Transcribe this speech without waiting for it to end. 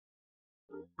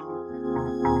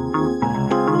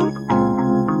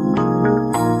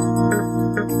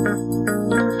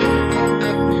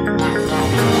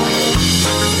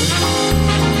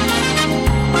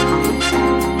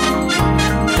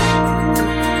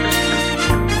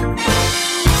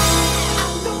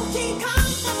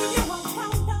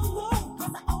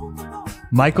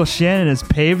Michael Shannon has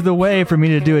paved the way for me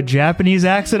to do a Japanese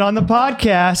accent on the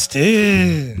podcast.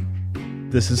 Ew.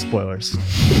 This is spoilers.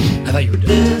 I thought you were doing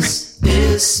This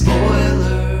is spoilers.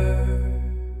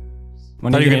 I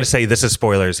thought you were going to say this is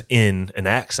spoilers in an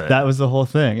accent. That was the whole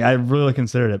thing. I really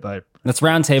considered it, but Let's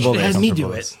round table It has this. me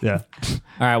do it. yeah. All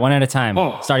right, one at a time.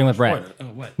 Starting with Brett. Oh,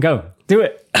 what? Go. Do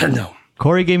it. No.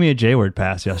 Corey gave me a J-word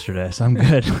pass yesterday, so I'm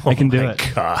good. I can do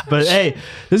it. gosh. But hey,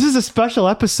 this is a special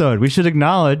episode. We should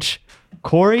acknowledge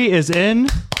Corey is in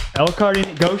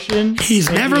Elkhart, Goshen. He's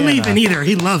never Indiana. leaving either.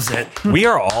 He loves it. We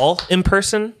are all in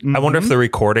person. I wonder if the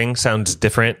recording sounds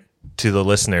different to the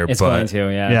listener, It's but going to,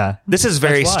 yeah. Yeah. this is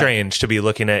very That's why. strange to be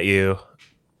looking at you.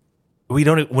 We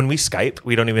don't when we Skype,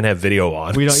 we don't even have video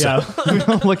on. We don't, so- we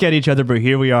don't look at each other, but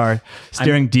here we are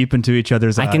staring deep into each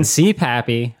other's eyes. I can see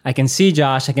Pappy. I can see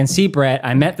Josh. I can see Brett.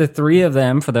 I met the three of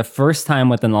them for the first time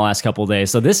within the last couple of days.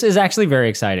 So this is actually very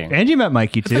exciting. And you met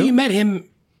Mikey I thought you too. met him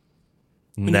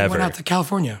when you Never. went out to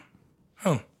California.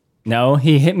 Oh, No,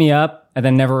 he hit me up and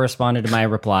then never responded to my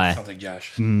reply. I don't think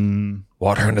Josh.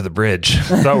 Water under the bridge.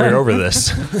 Thought we were over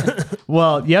this.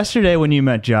 Well, yesterday when you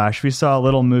met Josh, we saw a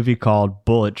little movie called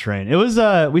Bullet Train. It was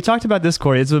we talked about this,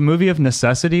 Corey. It's a movie of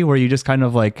necessity where you just kind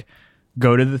of like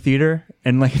go to the theater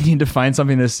and like need to find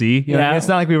something to see. You know what I mean? Yeah. It's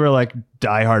not like we were like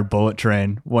diehard Bullet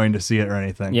Train wanting to see it or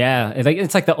anything. Yeah,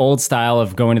 it's like the old style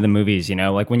of going to the movies, you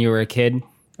know, like when you were a kid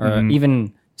or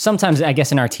even sometimes, I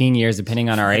guess, in our teen years, depending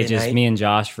on our ages, night. me and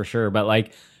Josh for sure. But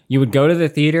like you would go to the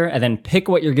theater and then pick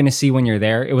what you're going to see when you're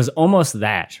there. It was almost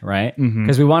that, right?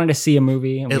 Because we wanted to see a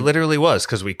movie. And It literally was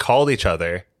because we called each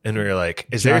other and we were like,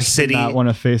 "Is there a Josh did city?" not want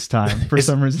to FaceTime for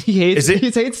some reason. He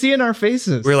hates seeing our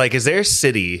faces. We're like, "Is there a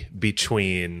city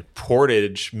between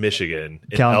Portage, Michigan,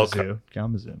 and Kalamazoo.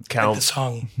 Kalamazoo. The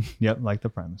song. Yep, like the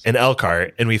premise. in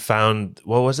Elkhart?" And we found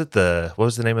what was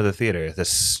the name of the theater? The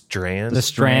Strand. The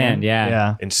Strand, yeah.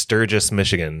 Yeah. in Sturgis,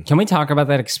 Michigan. Can we talk about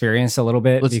that experience a little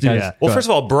bit? Let's do that. Well, Go first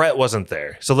of all, Brett wasn't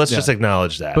there, so let's just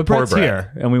acknowledge that. But Poor Brett's Brett.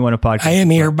 here, and we want a podcast. I am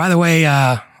here. By the way,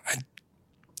 I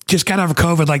just got over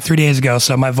COVID like 3 days ago,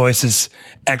 so my voice is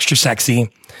extra sexy.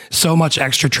 So much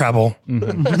extra treble.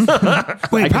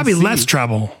 Wait, probably see. less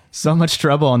treble. So much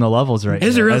trouble on the levels right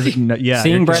Is now. it really? Yeah.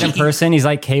 Seeing Brett in person, he's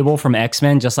like Cable from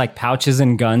X-Men, just like pouches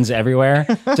and guns everywhere.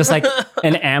 Just like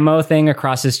an ammo thing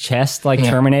across his chest, like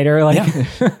Terminator. Like,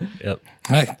 Yeah.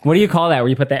 Yep. what do you call that where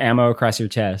you put the ammo across your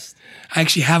chest? I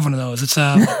actually have one of those. It's Is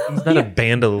that a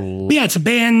bandolier? it's a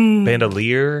band.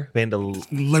 Bandolier?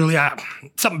 Literally,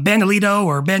 something bandolito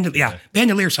or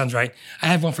bandolier sounds right. I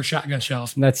have one for shotgun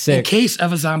shells. That's In sick. case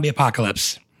of a zombie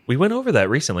apocalypse. We went over that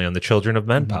recently on the Children of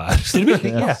Men pod.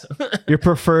 Yeah. Your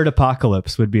preferred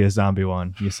apocalypse would be a zombie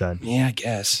one, you said. Yeah, I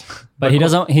guess. But he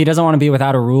doesn't want to be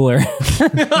without a ruler.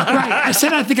 Right. I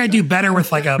said I think I do better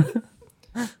with like a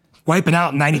wiping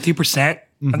out 92%.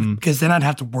 Because then I'd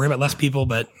have to worry about less people,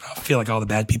 but I feel like all the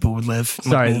bad people would live.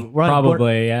 Sorry, we're on,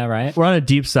 Probably, yeah, right? We're on a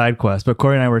deep side quest, but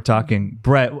Corey and I were talking.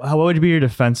 Brett, what would be your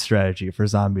defense strategy for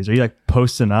zombies? Are you like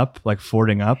posting up, like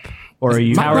fording up? Or are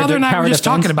you My brother and I tower were just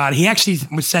defense? talking about it. He actually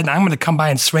said, I'm going to come by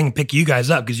and swing and pick you guys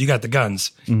up because you got the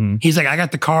guns. He's like, I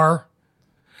got the car.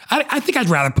 I think I'd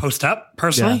rather post up,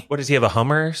 personally. What does he have, a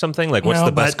Hummer or something? Like, what's No,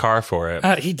 the best but- car for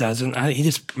it? He doesn't. He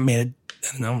just made it.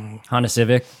 I don't know. Honda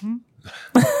Civic.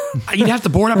 You'd have to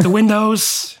board up the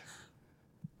windows.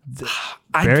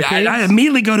 Barricades? I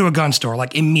immediately go to a gun store,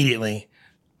 like immediately.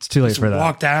 It's too late for that.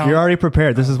 walk down. You're already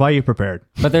prepared. This is why you prepared.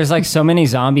 But there's like so many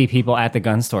zombie people at the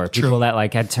gun store. People that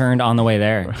like had turned on the way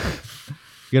there.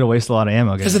 You gotta waste a lot of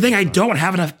ammo. Because the thing, I don't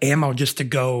have enough ammo just to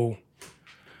go,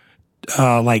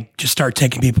 just start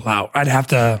taking people out. I'd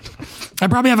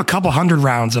probably have a couple hundred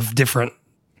rounds of different.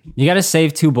 You got to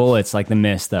save 2 bullets like the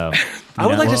Mist, though. I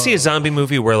would like to see a zombie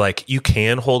movie where like you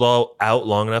can hold out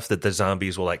long enough that the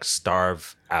zombies will like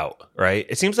starve out, right?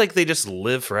 It seems like they just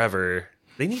live forever.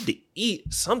 They need to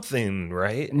eat something,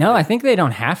 right? No, I think they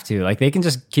don't have to. Like they can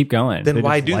just keep going. Then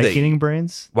why just do like they? eating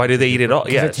brains? Why do they eat it all?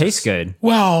 Yeah, it tastes good.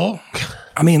 Well,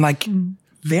 I mean, like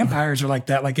vampires are like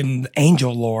that, like in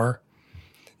angel lore.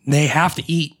 They have to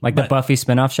eat. Like the Buffy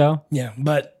spinoff show. Yeah,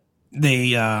 but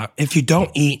they, if you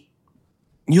don't eat,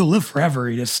 you'll live forever.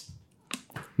 You just,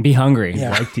 Be hungry.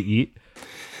 yeah. Like to eat.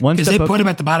 One Because step they up- put him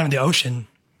at the bottom of the ocean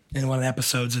in one of the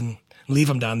episodes and leave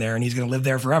him down there, and he's going to live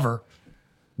there forever.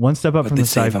 One step up from they the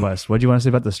side save 'em. quest. What do you want to say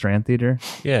about the Strand Theater?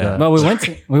 Yeah. Well,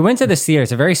 we went to this theater.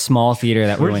 It's a very small theater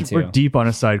that we went to. We're deep on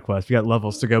a side quest. We got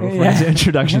levels to go before the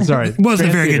introduction. Sorry. It wasn't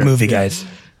a very good movie, guys.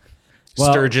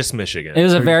 Sturgis, Michigan. It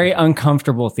was a very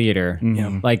uncomfortable theater.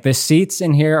 Like the seats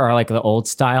in here are like the old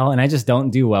style, and I just don't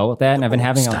do well with that. And I've been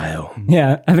having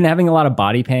I've been having a lot of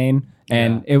body pain,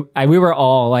 and we were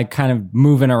all like kind of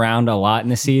moving around a lot in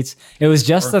the seats. It was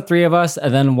just the three of us,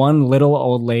 and then one little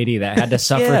old lady that had to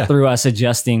suffer through us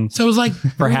adjusting So it was like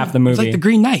for half the it was movie. like the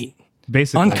Green Knight.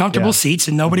 Basically. Uncomfortable yeah. seats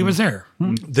and nobody was there.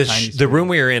 The room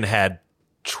we were in had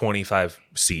 25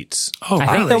 seats. Oh, I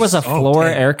think really? there was a Oh, floor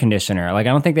damn. air conditioner. Like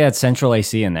I don't think they had central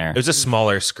AC in there. It was a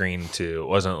smaller screen too. It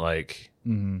wasn't like,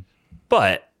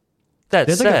 but that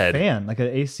They had like a said, fan, like an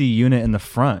AC unit in the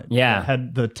front. Yeah. that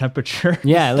had the temperature.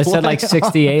 Yeah, it said like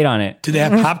 68 on it. Did they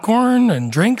have popcorn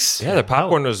and drinks? yeah, the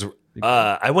popcorn was.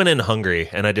 I went in hungry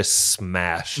and I just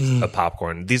smashed a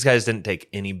popcorn. These guys didn't take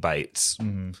any bites.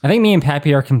 I think me and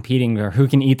Pappy are competing for who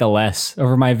can eat the less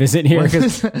over my visit here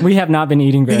because we have not been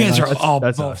eating You very guys much. are all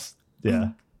That's both us. Yeah.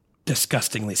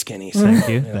 disgustingly skinny. So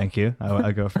Thank you.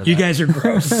 I go for that. you guys are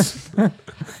gross.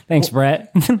 Thanks,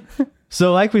 Brett.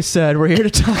 So, like we said, we're here to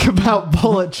talk about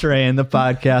Bullet Train, the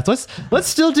podcast. Let's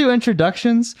still do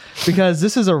introductions because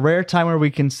this is a rare time where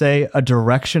we can say a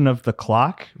direction of the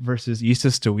clock versus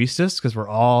Eastus to Westus because we're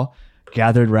all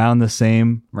gathered around the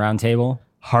same Round table.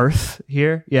 hearth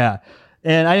here. Yeah,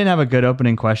 and I didn't have a good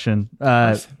opening question.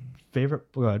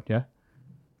 Favorite? Go ahead. Yeah.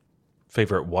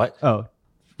 Favorite what? Oh,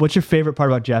 what's your favorite part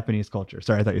about Japanese culture?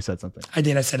 Sorry, I thought you said something. I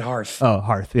did. I said hearth. Oh,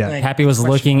 hearth. Yeah. Thank- Pappy was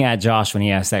looking at Josh when he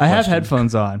asked that I question. have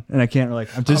headphones on and I can't really.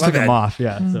 I just my took them bad. off.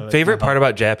 Yeah. So Favorite part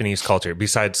about Japanese culture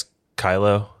besides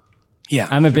Kylo? Yeah.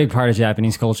 I'm a big part of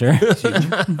Japanese culture. it's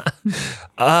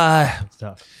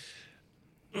tough.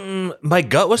 My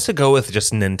gut was to go with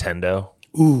just Nintendo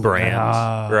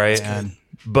brand, right?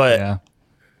 But Yeah.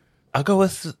 I'll go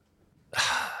with.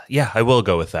 Yeah, I will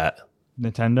go with that.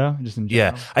 Nintendo, just in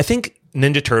general. Yeah, I think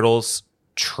Ninja Turtles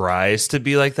tries to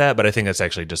be like that, but I think that's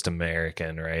actually just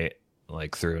American, right?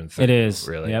 Like through and through. It is,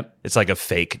 really. yep. It's like a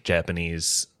fake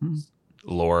Japanese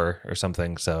lore or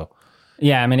something. So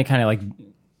Yeah, I mean, it kind of like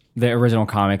the original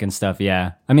comic and stuff.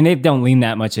 Yeah. I mean, they don't lean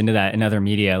that much into that in other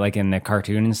media, like in the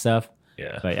cartoon and stuff.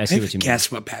 yeah, But I I see what you mean.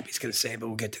 guess what Pappy's going to say, but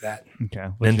we'll get to that. Okay.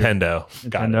 What's your Nintendo.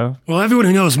 Got it. Nintendo. Well, everyone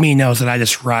who knows me knows that I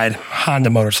just ride Honda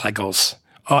motorcycles.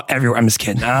 Oh, everywhere. I'm just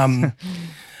kidding.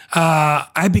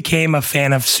 I became a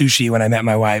fan of sushi when I met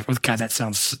my wife. God, that's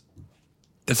not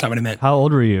what I meant. How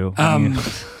old were you when you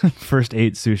first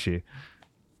ate sushi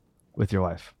with your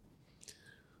wife?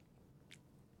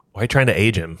 Why are you trying to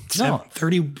age him?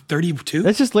 32?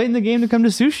 That's just late in the game to come to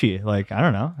sushi. Like, I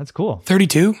don't know. That's cool.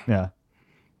 32? Yeah.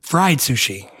 Fried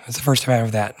sushi. That's the first time I ever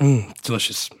had that.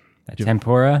 Delicious.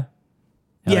 Tempura.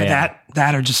 Hell Yeah,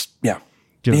 that or just, yeah.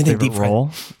 Do you have a Anything favorite deep fried. roll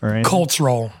or anything? Colts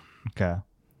roll Okay.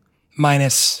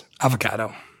 minus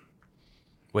avocado.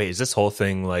 Wait, is this whole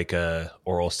thing like a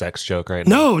oral sex joke right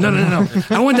now? No.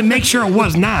 I wanted to make sure it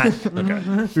was not.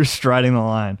 You're striding the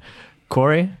line.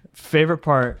 Corey, favorite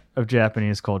part of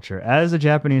Japanese culture? As a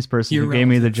Japanese person, You're you gave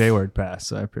me the J word pass,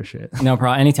 so I appreciate it. No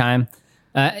problem. Anytime.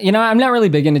 I'm not really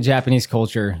big into Japanese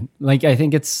culture. Like, I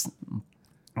think it's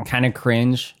kind of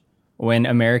cringe when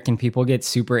American people get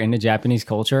super into Japanese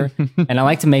culture. And I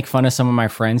like to make fun of some of my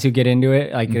friends who get into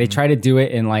it. Like, they try to do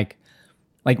it in like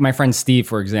my friend Steve,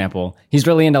 for example. He's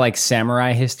really into like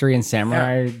samurai history and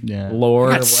samurai lore. I or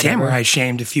got whatever. samurai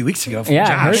shamed a few weeks ago from Yeah,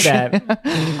 Josh. I heard that.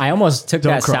 I almost took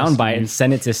that cross soundbite and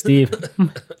sent it to Steve.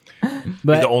 The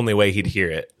But only way he'd hear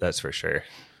it, that's for sure.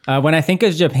 when I think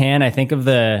of Japan, I think of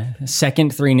the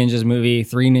second Three Ninjas movie,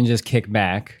 Three Ninjas Kick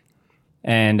Back.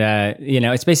 And,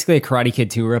 it's basically a Karate Kid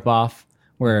 2 ripoff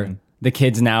where the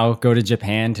kids now go to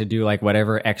Japan to do like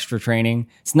whatever extra training.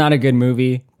 It's not a good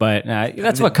movie, but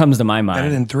that's what comes to my Better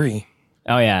mind. than 3.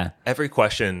 Oh, yeah, Every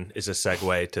question is a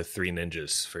segue to Three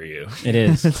Ninjas for you. it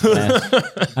is. Yeah.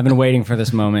 I've been waiting for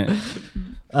this moment.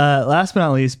 Last but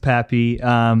not least, Pappy,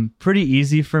 pretty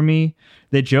easy for me.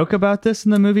 They joke about this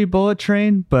in the movie Bullet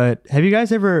Train, but have you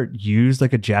guys ever used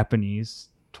like a Japanese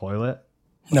toilet?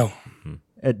 No.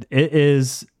 It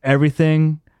is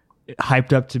everything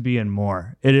hyped up to be and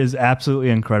more. It is absolutely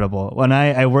incredible. When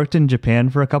I worked in Japan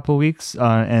for a couple of weeks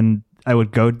and I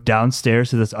would go downstairs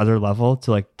to this other level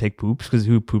to like take poops because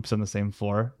who poops on the same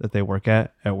floor that they work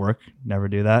at work? Never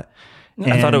do that.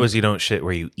 I thought it was you don't shit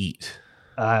where you eat.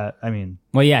 I mean,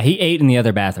 Well, yeah, he ate in the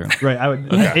other bathroom. right.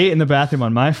 I ate in the bathroom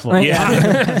on my floor.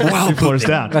 Wow. 2 floors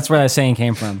down. That's where that saying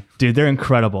came from. Dude, they're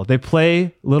incredible. They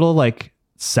play little like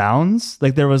sounds.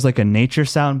 Like there was like a nature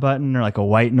sound button or like a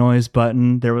white noise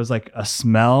button. There was like a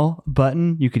smell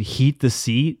button. You could heat the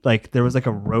seat. Like there was like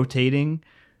a rotating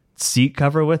seat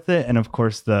cover with it, and of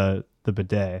course the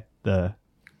bidet, the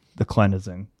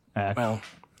cleansing act. Well,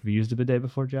 Have you used a bidet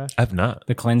before, Josh? I've not.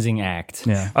 The cleansing act.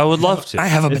 Yeah, I would love to. I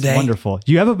have a it's bidet. wonderful.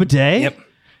 You have a bidet? Yep.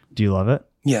 Do you love it?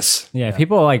 Yes. Yeah,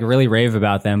 people like really rave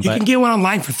about them, You but can get one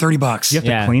online for $30. You have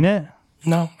Yeah. to clean it.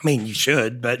 No, I mean you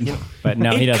should, but you know, but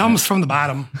no, he it doesn't. comes from the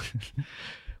bottom.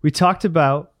 We talked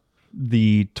about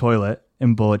the toilet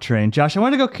in Bullet Train. Josh, I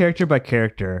want to go character by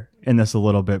character in this a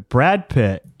little bit. Brad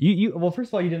Pitt. Well, first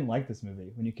of all, you didn't like this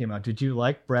movie when you came out. Did you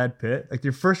like Brad Pitt? Like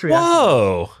your first reaction?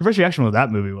 Whoa. Your first reaction was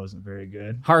that movie wasn't very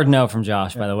good. Hard no from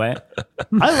Josh, by the way.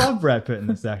 I love Brad Pitt in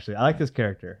this. Actually, I like his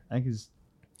character. I like his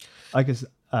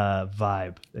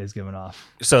vibe that he's giving off.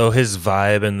 So his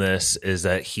vibe in this is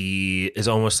that he is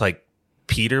almost like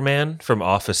Peterman from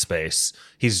Office Space.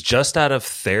 He's just out of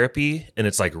therapy and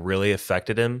it's like really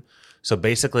affected him. So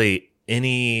basically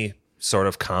any sort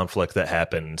of conflict that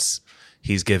happens,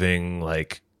 he's giving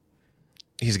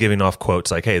off quotes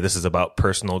like, hey, this is about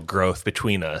personal growth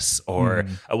between us. Or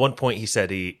at one point he said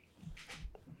he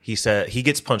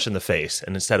gets punched in the face,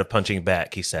 and instead of punching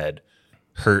back, he said,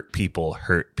 hurt people.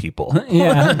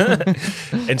 Yeah.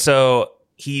 And so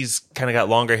he's kind of got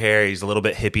longer hair. He's a little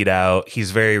bit hippied out. He's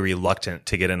very reluctant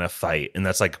to get in a fight. And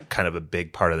that's like kind of a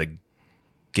big part of the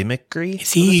gimmickry.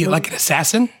 Is he like an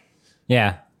assassin?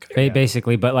 Yeah.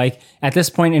 Basically, but like at this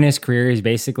point in his career, he's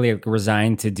basically like,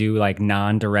 resigned to do like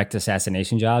non-direct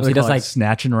assassination jobs. He does like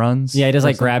snatch and runs. he does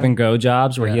like grab and go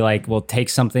jobs where he like will take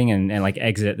something and like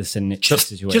exit the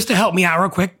situation. Just to help me out real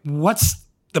quick, what's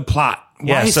the plot?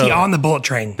 Why is he on the bullet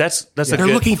train? That's They're a good,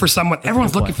 looking for someone.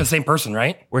 Everyone's looking for the same person,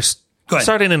 right? we're Go ahead.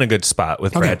 starting in a good spot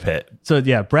with Brad Pitt. So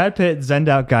yeah, Brad Pitt, zenned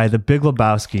out guy, the Big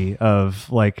Lebowski of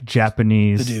like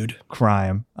Japanese The dude.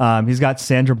 crime. He's got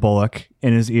Sandra Bullock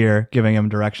in his ear, giving him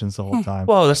directions the whole time.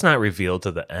 Well, that's not revealed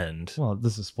to the end. Well,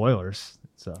 this is spoilers,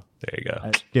 so There you go.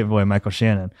 I gave away Michael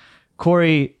Shannon.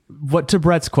 Corey, what to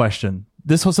Brett's question?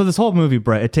 This whole movie,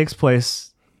 Brett, it takes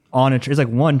place on it's like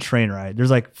one train ride.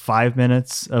 There's like 5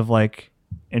 minutes of like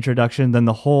introduction, then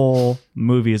the whole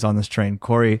movie is on this train.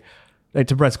 Corey, like,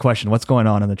 to Brett's question, what's going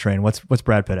on the train? What's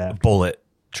Brad Pitt at? Bullet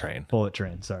train. Bullet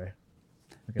train, sorry.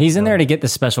 He's in there to get the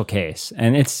special case,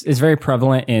 and it's very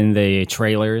prevalent in the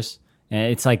trailers. And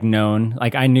it's like known.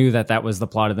 Like I knew that was the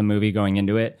plot of the movie going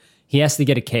into it. He has to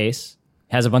get a case,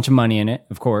 has a bunch of money in it,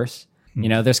 of course. You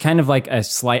know, there's kind of like a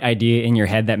slight idea in your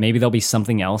head that maybe there'll be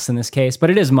something else in this case, but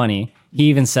it is money. He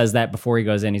even says that before he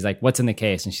goes in. He's like, "What's in the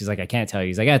case?" And she's like, "I can't tell you."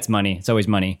 He's like, "Yeah, it's money. It's always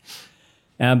money."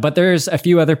 But there's a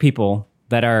few other people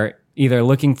that are either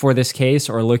looking for this case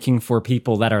or looking for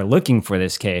people that are looking for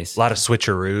this case. A lot of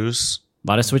switcheroos.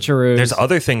 A lot of switcheroos. There's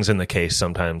other things in the case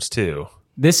sometimes too.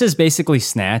 This is basically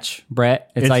Snatch,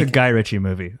 Brett. It's like a Guy Ritchie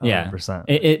movie, 100%.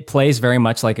 yeah, it plays very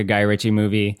much like a Guy Ritchie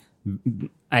movie.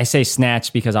 I say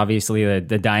Snatch because obviously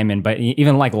the diamond, but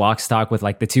even like Lock, Stock with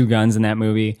like the two guns in that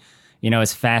movie, you know,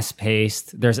 it's fast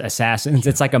paced. There's assassins.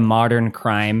 It's like a modern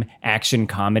crime action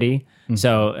comedy.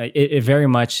 So it very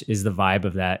much is the vibe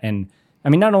of that. And I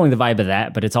mean, not only the vibe of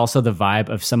that, but it's also the vibe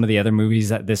of some of the other movies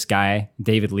that this guy,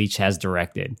 David Leitch, has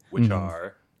directed. Which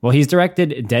are Well, he's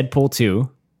directed Deadpool 2,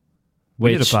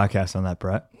 We did a which podcast on that,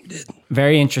 Brett.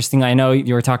 very interesting. I know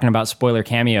you were talking about spoiler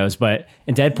cameos, but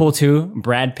in Deadpool 2,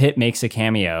 Brad Pitt makes a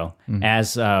cameo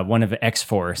as one of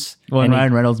X-Force. Well, and And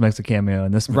Ryan Reynolds makes a cameo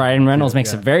in this movie. Ryan Reynolds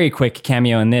makes a very quick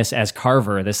cameo in this as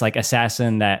Carver, this like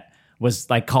assassin that was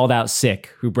like called out sick,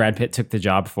 who Brad Pitt took the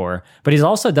job for. But he's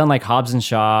also done like Hobbs and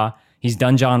Shaw. He's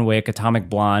done John Wick, Atomic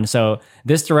Blonde. So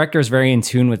this director is very in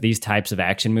tune with these types of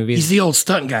action movies. He's the old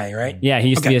stunt guy, right? Yeah, he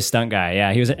used to be a stunt guy.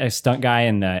 Yeah, he was a stunt guy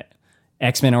in the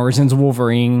X-Men Origins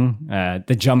Wolverine,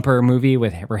 the Jumper movie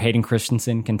where Hayden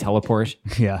Christensen can teleport.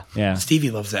 Yeah. Yeah. Stevie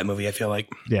loves that movie, I feel like.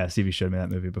 Yeah, Stevie showed me that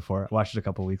movie before. I watched it a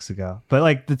couple weeks ago. But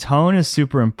like the tone is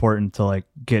super important to like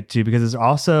get to, because there's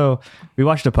also, we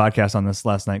watched a podcast on this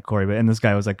last night, Corey, and this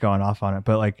guy was like going off on it.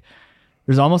 But like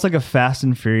there's almost like a Fast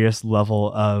and Furious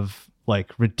level of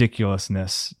like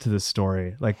ridiculousness to this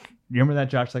story. Like, you remember that,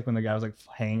 Josh, like when the guy was like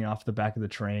hanging off the back of the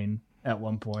train at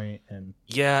one point, and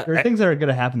yeah. there are things that are going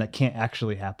to happen that can't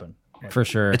actually happen. For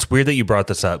sure. It's weird that you brought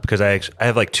this up because I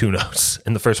have like two notes,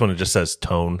 and the first one it just says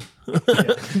tone.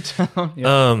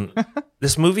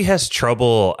 This movie has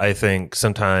trouble, I think,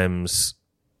 sometimes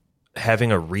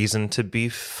having a reason to be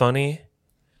funny.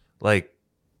 Like,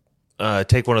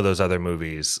 take one of those other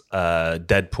movies,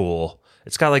 Deadpool.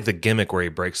 It's got like the gimmick where he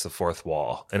breaks the fourth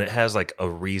wall, and it has like a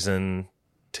reason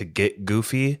to get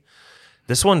goofy.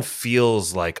 This one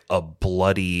feels like a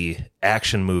bloody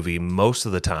action movie most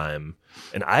of the time.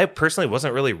 And I personally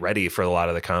wasn't really ready for a lot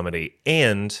of the comedy.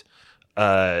 And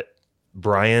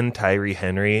Brian Tyree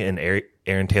Henry and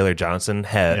Aaron Taylor Johnson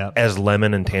had as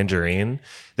Lemon and Tangerine.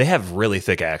 They have really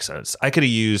thick accents. I could have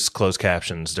used closed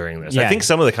captions during this. Yeah. I think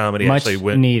some of the comedy Much actually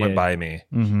went by me.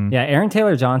 Yeah, Aaron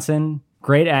Taylor Johnson,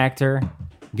 great actor,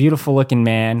 beautiful looking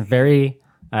man, very,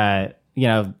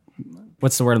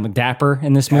 what's the word? Dapper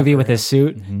in this movie with his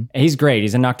suit. He's great.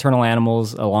 He's in Nocturnal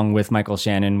Animals along with Michael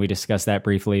Shannon. We discussed that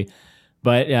briefly.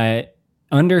 But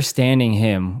understanding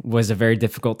him was a very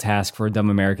difficult task for a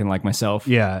dumb American like myself.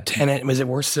 Yeah. Tenet, was it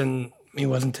worse than he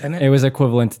was in Tenet? It was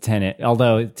equivalent to Tenet,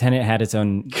 although Tenet had its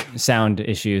own sound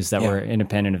issues that were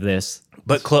independent of this.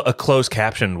 But a closed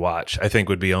caption watch, I think,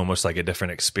 would be almost like a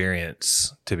different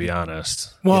experience, to be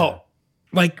honest. Well,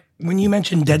 like when you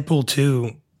mentioned Deadpool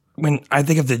 2, when I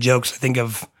think of the jokes, I think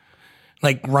of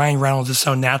like Ryan Reynolds is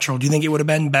so natural. Do you think it would have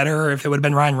been better if it would have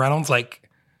been Ryan Reynolds? Like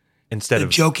instead the of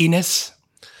jokiness?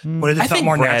 Would it have felt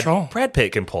more natural? Brad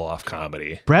Pitt can pull off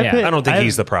comedy. Brad Yeah. Pitt, I don't think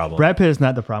he's the problem. Brad Pitt is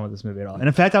not the problem with this movie at all. And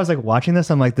in fact, I was like watching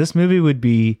this, I'm like, this movie would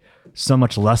be so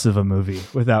much less of a movie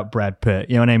without Brad Pitt.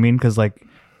 You know what I mean? Because like,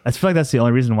 I feel like that's the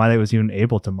only reason why they was even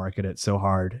able to market it so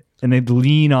hard. And they'd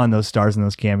lean on those stars and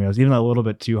those cameos, even a little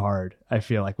bit too hard, I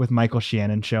feel like, with Michael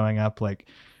Shannon showing up. Like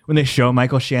when they show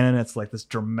Michael Shannon, it's like this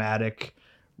dramatic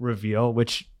reveal,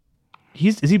 which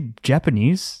is he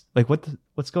Japanese? Like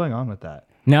what's going on with that?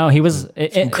 No, he was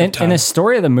in the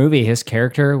story of the movie. His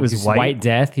character was white? White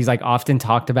Death. He's like often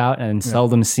talked about and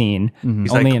seldom seen.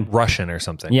 He's Only like Russian or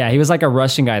something. Yeah, he was like a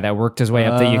Russian guy that worked his way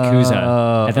up the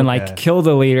Yakuza and then like killed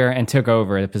the leader and took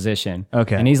over the position.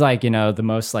 Okay. And he's like, the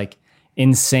most like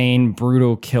insane,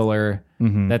 brutal killer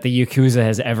that the Yakuza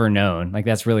has ever known. Like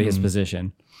that's really his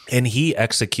position. And he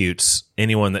executes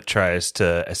anyone that tries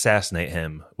to assassinate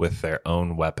him with their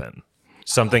own weapon.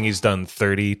 Something he's done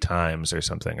 30 times or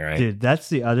something, right? Dude, that's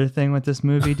the other thing with this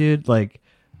movie, dude. Like,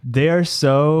 they are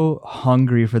so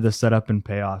hungry for the setup and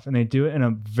payoff, and they do it in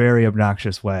a very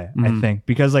obnoxious way, I think.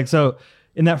 Because, like, so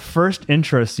in that first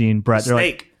intro scene, Brett,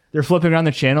 they're flipping around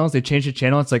the channels. They change the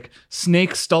channel. It's like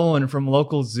snake stolen from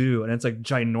local zoo, and it's like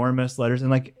ginormous letters.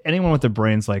 And like anyone with the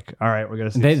brain's like, all right, we're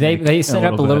gonna see. They set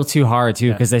up a little too hard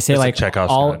too because they say It's like Chekhov's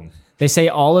all gun. they say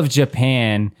all of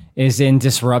Japan is in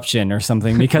disruption or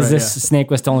something because this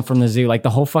snake was stolen from the zoo. Like the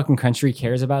whole fucking country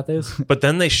cares about this. But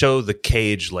then they show the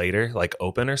cage later, like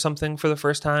open or something for the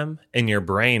first time, and your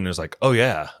brain is like, "Oh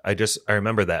yeah, I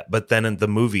remember that." But then in the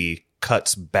movie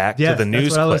cuts back to the news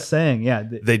that's what I clip. was saying. Yeah,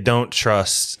 They don't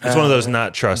trust. It's one of those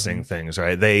not trusting things,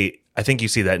 right? I think you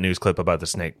see that news clip about the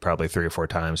snake probably 3 or 4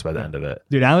 times by the end of it.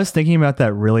 dude, I was thinking about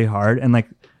that really hard, and like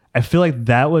I feel like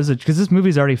that was because this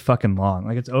movie's already fucking long.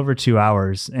 Like it's over 2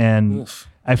 hours, and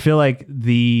I feel like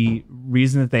the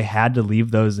reason that they had to leave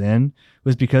those in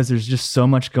was because there's just so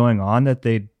much going on that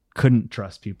they couldn't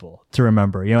trust people to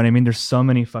remember. You know what I mean? There's so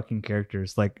many fucking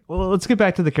characters. Like, well, let's get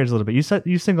back to the characters a little bit. You said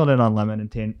you singled in on Lemon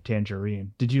and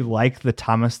Tangerine. Did you like the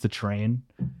Thomas the Train?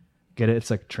 Get it? It's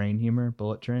like train humor,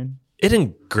 bullet train. It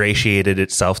ingratiated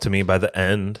itself to me by the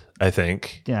end, I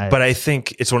think. Yeah. But I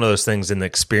think it's one of those things in the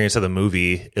experience of the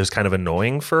movie, it was kind of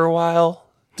annoying for a while.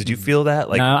 Did you feel that?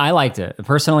 Like, No, I liked it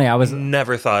personally. I was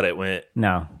never thought it went.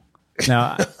 no.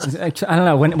 I don't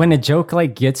know when a joke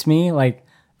like gets me like.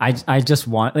 I just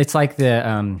want it's like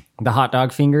the hot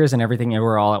dog fingers and everything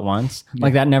everywhere all at once.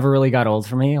 Like that never really got old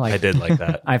for me. Like I did like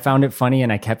that. I found it funny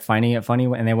and I kept finding it funny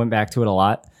and they went back to it a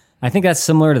lot. I think that's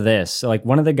similar to this. So like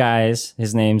one of the guys,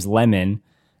 his name's Lemon.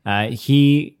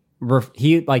 He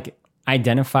like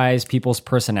identifies people's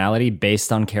personality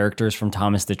based on characters from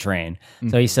Thomas the Train.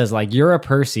 So he says like you're a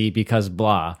Percy because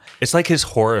blah. It's like his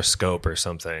horoscope or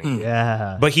something.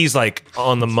 Yeah. But he's like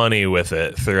on the money with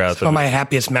it throughout Some of my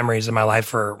happiest memories in my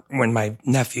life are when my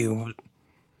nephew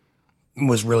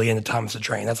was really into Thomas the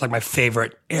Train. That's like my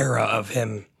favorite era of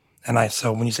him. And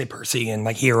so when you say Percy and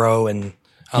like Hero and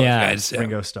all Yeah. those guys,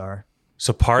 Ringo Starr.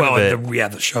 So part of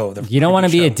it. the show. You don't want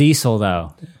to be a diesel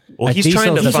though. Well, a he's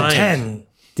trying to diesel's He's a find. 10.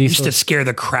 Used Diesel to scare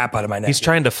the crap out of my nephew. He's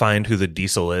trying to find who the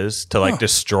diesel is to like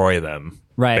destroy them.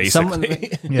 Right.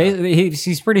 Basically.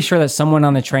 He's pretty sure that someone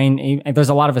on the train, there's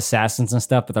a lot of assassins and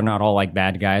stuff, but they're not all like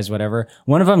bad guys, whatever.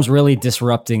 One of them's really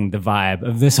disrupting the vibe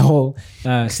of this whole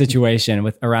situation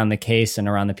with around the case and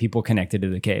around the people connected to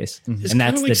the case. It's And kind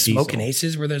that's of the like diesel. Smoking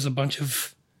Aces where there's a bunch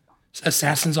of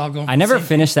assassins all going. I never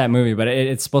finished that movie, but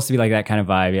it's supposed to be like that kind of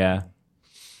vibe. Yeah.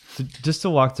 So just to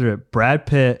walk through it, Brad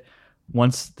Pitt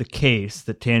wants the case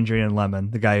that Tangerine and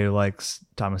Lemon, the guy who likes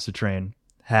Thomas the Train,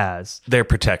 has. They're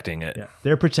protecting it. Yeah.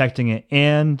 They're protecting it.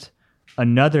 And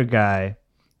another guy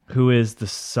who is the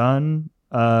son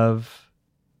of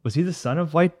Was he the son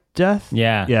of White Death?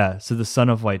 Yeah. Yeah. So the son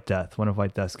of White Death, one of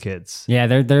White Death's kids. Yeah,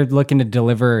 they're looking to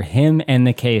deliver him and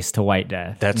the case to White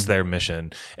Death. That's their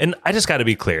mission. And I just got to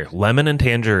be clear. Lemon and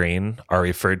Tangerine are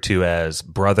referred to as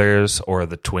brothers or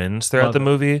the twins throughout Love the it.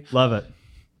 movie. Love it.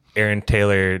 Aaron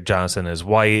Taylor Johnson is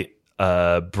white.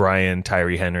 Brian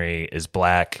Tyree Henry is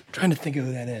black. I'm trying to think of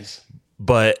who that is.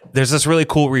 But there's this really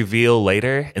cool reveal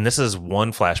later. And this is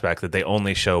one flashback that they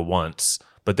only show once.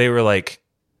 But they were like,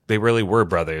 they really were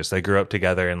brothers. They grew up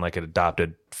together in like an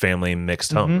adopted family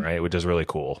mixed home, right? Which is really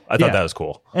cool. I thought Yeah. that was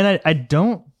cool. And I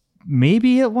don't,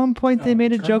 maybe at one point they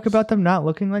made a joke about them not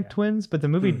looking like twins, but the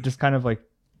movie just kind of like,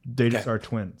 they just are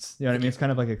twins. You know what I mean? It's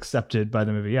kind of like accepted by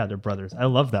the movie. Yeah, they're brothers. I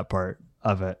love that part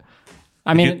of it.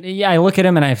 I mean, yeah, I look at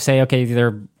him and I say, okay,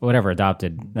 they're whatever,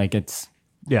 adopted. Like it's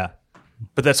Yeah.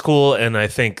 But that's cool. And I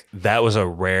think that was a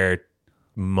rare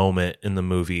moment in the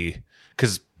movie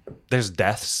because there's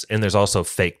deaths and there's also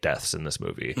fake deaths in this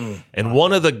movie. And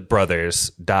one of the brothers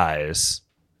dies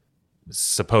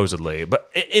supposedly. But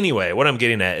anyway, what I'm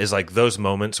getting at is like those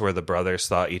moments where the brothers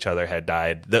thought each other had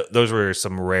died. Those were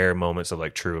some rare moments of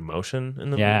like true emotion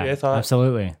in the movie, I thought.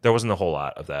 absolutely. There wasn't a whole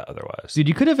lot of that otherwise. Dude,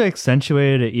 you could have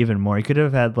accentuated it even more. You could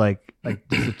have had like just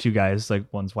the two guys,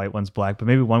 like one's white, one's black, but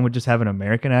maybe one would just have an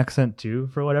American accent too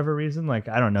for whatever reason. Like,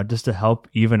 I don't know, just to help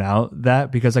even out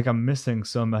that because like I'm missing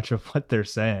so much of what they're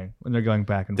saying when they're going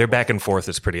back and Their forth. back and forth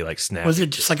is pretty like snappy. Was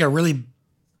it just like a really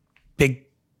big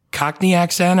Cockney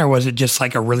accent, or was it just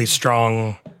like a really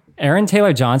strong? Aaron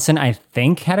Taylor Johnson, I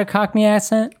think, had a Cockney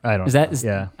accent. I don't Is that?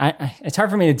 know. Yeah. It's hard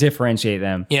for me to differentiate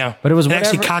them. Yeah, But it was and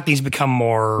actually whatever- Cockney's become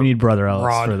more. We need Brother Ellis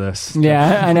Broad. for this.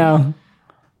 Yeah, I know.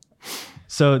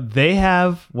 So they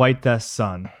have White Death's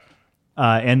son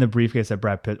and the briefcase that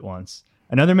Brad Pitt wants.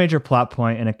 Another major plot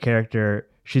point in a character,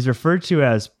 she's referred to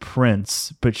as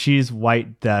Prince, but she's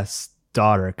White Death's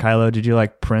daughter. Kylo, did you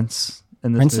like Prince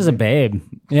in this Prince is a movie? babe.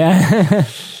 Yeah,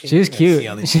 she was cute.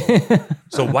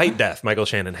 So White Death, Michael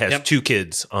Shannon, has two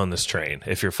kids on this train,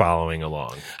 if you're following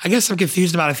along. I guess I'm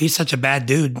confused about if he's such a bad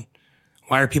dude.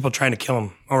 Why are people trying to kill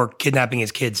him or kidnapping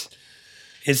his kids?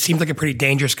 It seems like a pretty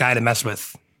dangerous guy to mess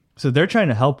with. So they're trying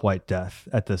to help White Death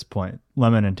at this point,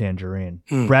 Lemon and Tangerine.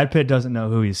 Brad Pitt doesn't know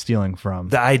who he's stealing from.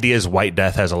 The idea is White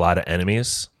Death has a lot of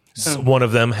enemies. One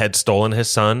of them had stolen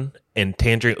his son, and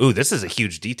Tangerine. Ooh, this is a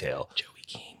huge detail. Joey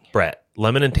King. Brett,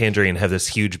 Lemon and Tangerine have this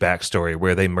huge backstory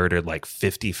where they murdered like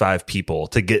 55 people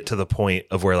to get to the point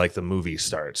of where like the movie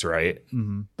starts, right?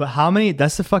 But how many,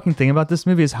 that's the fucking thing about this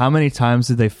movie is how many times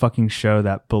did they fucking show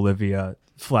that Bolivia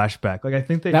flashback? Like I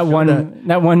think they That showed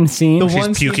that one scene. The She's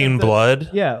one scene puking of the- blood.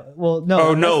 Yeah, well, no, Oh,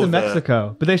 that's no, in the-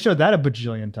 Mexico, but they showed that a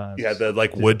bajillion times. Yeah, the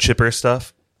like wood chipper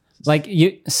stuff. Like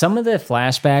some of the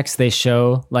flashbacks, they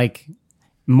show like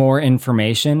more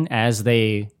information as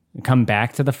they come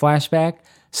back to the flashback.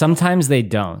 Sometimes they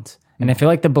don't. And I feel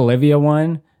like the Bolivia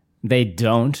one, they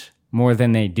don't more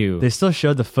than they do. They still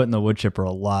showed the foot in the wood chipper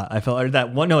a lot. I felt like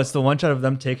that one. No, it's the one shot of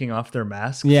them taking off their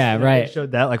masks. Yeah, You know, right. They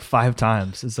showed that like 5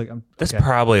 times. It's like That's okay.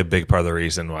 probably a big part of the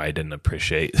reason why I didn't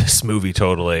appreciate this movie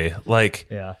totally. Like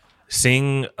Yeah,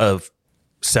 seeing a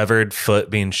severed foot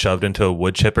being shoved into a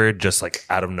wood chipper just like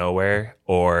out of nowhere,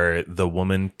 or the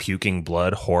woman puking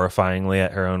blood horrifyingly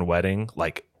at her own wedding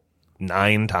like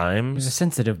 9 You're a times.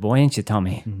 sensitive boy, ain't you,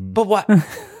 Tommy? But what?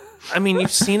 I mean,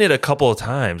 you've seen it a couple of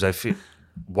times. I feel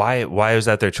why is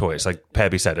that their choice? Like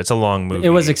Pabby said, it's a long movie. It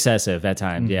was excessive at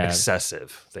times. Yeah.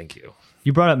 excessive. Thank you.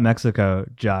 you brought up Mexico,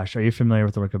 Josh. Are you familiar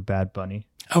with the work of Bad Bunny?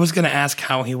 I was going to ask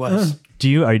how he was. Do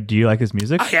you like his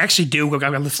music? I actually do. I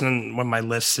listened to one of my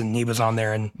lists, and he was on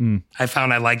there, and I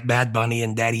found I liked Bad Bunny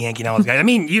and Daddy Yankee and all those guys. I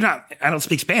mean, I don't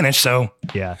speak Spanish, so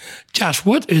Yeah, Josh,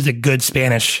 what is a good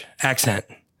Spanish accent?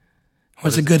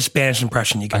 What's a good Spanish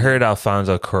impression you I can? heard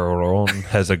Alfonso Cuarón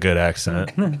has a good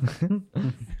accent.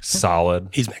 Solid.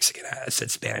 He's Mexican. I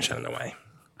said Spanish. I don't know why.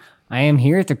 I am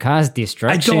here to cause I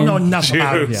destruction. don't know enough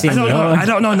about him. I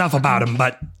don't know enough about him,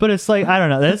 but but it's like I don't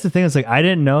know. That's the thing. It's like I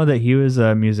didn't know that he was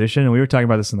a musician, and we were talking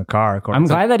about this in the car. Of course, I'm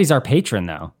It's like, glad that he's our patron,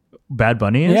 though. Bad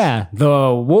Bunny is. Yeah. The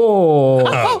whoa.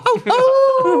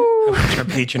 our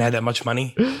patron had that much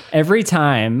money. Every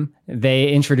time they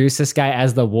introduce this guy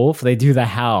as the wolf, they do the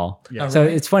howl. So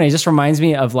it's funny. It just reminds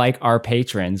me of like our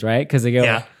patrons, right? Because they go,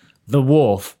 Yeah. the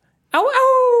wolf. Ow,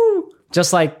 ow.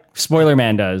 Just like Spoiler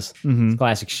Man does. It's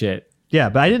classic shit. Yeah,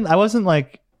 but I wasn't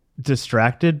like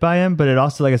distracted by him, but it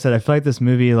also, like I said, I feel like this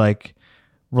movie like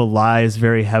relies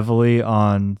very heavily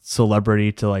on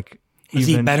celebrity to like Is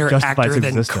he a even better justify its actor than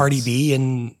existence. Cardi B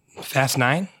in Fast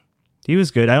 9? He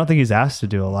was good. I don't think he's asked to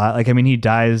do a lot. Like, I mean, he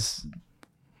dies.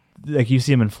 Like you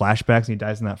see him in flashbacks, and he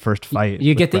dies in that first fight.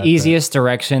 You with get the Brad Pitt. easiest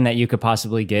direction that you could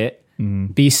possibly get.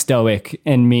 be stoic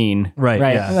and mean. Right,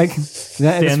 yeah. Like that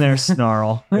Stand is, there,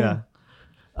 snarl. Yeah.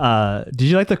 Did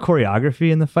you like the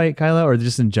choreography in the fight, Kylo, or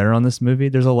just in general in this movie?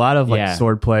 There's a lot of like Yeah.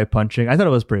 swordplay, punching. I thought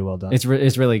it was pretty well done. it's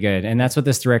really good, and that's what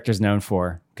this director's known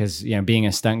for. Because being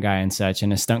a stunt guy and such,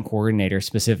 and a stunt coordinator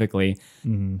specifically,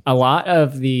 a lot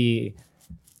of the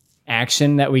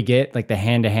action that we get, like the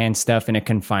hand-to-hand stuff in a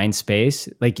confined space,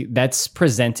 like that's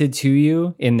presented to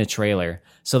you in the trailer.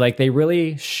 So like they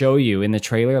really show you in the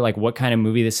trailer like what kind of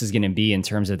movie this is going to be in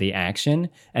terms of the action,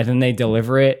 and then they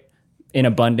deliver it in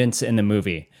abundance in the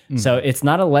movie. So it's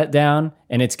not a letdown,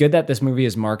 and it's good that this movie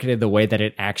is marketed the way that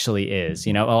it actually is.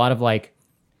 A lot of like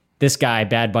this guy,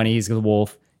 Bad Bunny, he's the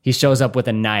wolf. He shows up with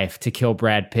a knife to kill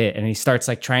Brad Pitt, and he starts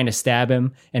like trying to stab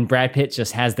him, and Brad Pitt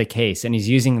just has the case, and he's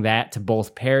using that to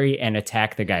both parry and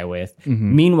attack the guy with.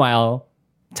 Meanwhile,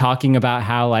 talking about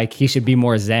how like he should be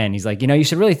more zen. He's like, you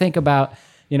should really think about,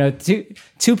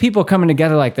 two people coming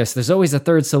together like this. There's always a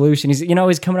third solution. He's,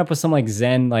 he's coming up with some like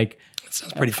zen, like That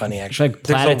sounds pretty funny, actually. like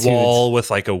There's platitudes. a wall with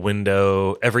like a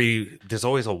window. There's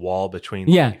always a wall between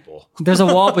people. There's a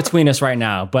wall between us right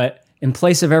now, but in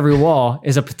place of every wall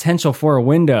is a potential for a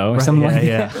window or something like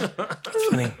that. That's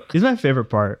funny. He's my favorite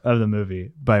part of the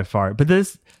movie by far. But so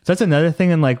that's another thing,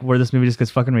 and like where this movie just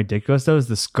gets fucking ridiculous though, is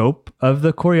the scope of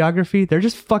the choreography. They're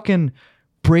just fucking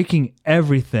breaking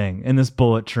everything in this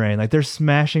bullet train. Like they're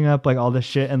smashing up like all this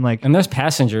shit, and like And there's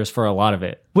passengers for a lot of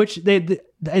it. which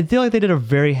I feel like they did a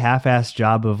very half-assed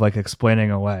job of like explaining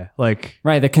away. Like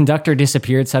Right, the conductor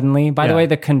disappeared suddenly. By the Yeah. way,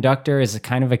 the conductor is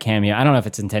kind of a cameo. I don't know if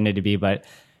it's intended to be, but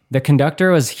the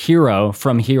conductor was Hiro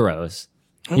from Heroes.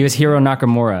 He was Hiro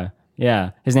Nakamura.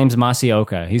 Yeah, his name's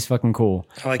Masioka. He's fucking cool.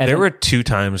 I like There were 2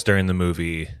 times during the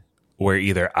movie where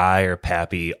either I or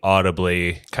Pappy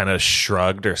audibly kind of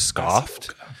shrugged or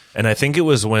scoffed. And I think it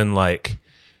was when like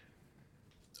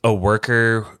a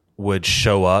worker would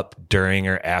show up during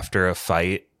or after a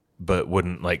fight but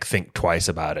wouldn't like think twice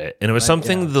about it. And it was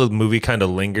something the movie kind of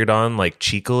lingered on like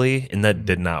cheekily, and that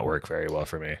did not work very well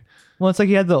for me. well, it's like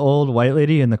you had the old white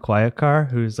lady in the quiet car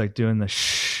who's like doing the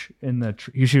shh in the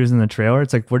she was in the trailer.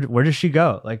 It's like where does she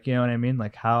go? Like, you know what I mean?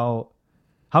 Like how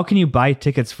can you buy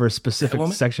tickets for a specific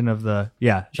woman? section of the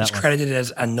that She's one. credited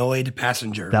as annoyed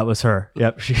passenger. That was her.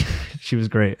 Yep, she was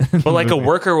great. But like a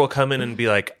worker will come in and be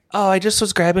like, "Oh, I just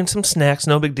was grabbing some snacks,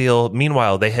 no big deal."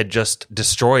 Meanwhile, they had just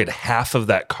destroyed half of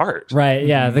that cart. Right,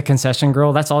 yeah, the concession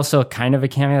girl. That's also kind of a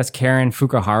cameo. That's Karen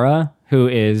Fukuhara, who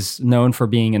is known for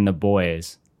being in The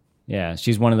Boys. Yeah,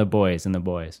 she's one of the boys in The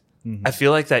Boys. I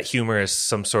feel like that humor is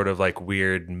some sort of like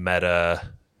weird meta.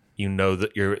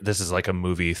 This is like a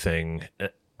movie thing.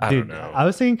 I Dude, don't know. I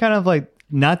was thinking kind of like,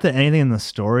 not that anything in the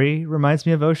story reminds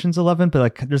me of Ocean's 11, but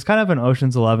like there's kind of an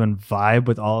Ocean's 11 vibe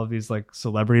with all of these like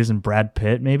celebrities and Brad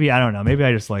Pitt. Maybe, I don't know. Maybe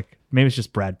it's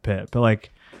just Brad Pitt. But like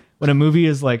when a movie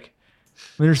is like,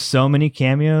 when there's so many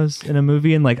cameos in a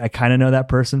movie, and like I kind of know that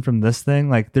person from this thing.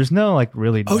 Like there's no like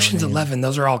really Ocean's no name. 11,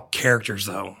 those are all characters,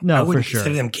 though. No, I wouldn't for sure.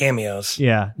 consider them cameos.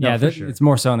 Yeah, no, Yeah, for sure. it's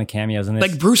more so in the cameos in this.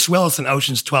 Like Bruce Willis in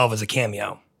Ocean's 12 is a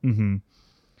cameo.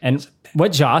 And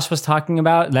what Josh was talking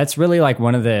about, that's really like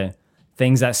one of the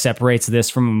things that separates this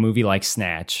from a movie like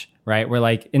Snatch, right? Where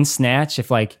like in Snatch, if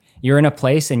like you're in a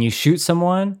place and you shoot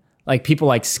someone, like people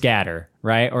like scatter,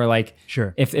 right? Or like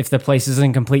Sure. if the place is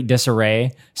in complete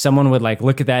disarray, someone would like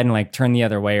look at that and like turn the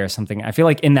other way or something. I feel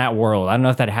like in that world, I don't know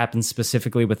if that happens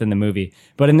specifically within the movie,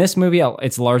 but in this movie,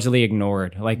 it's largely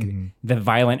ignored. Like the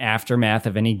violent aftermath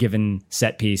of any given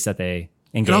set piece that they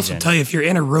I can engage also in. tell you, if you're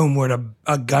in a room where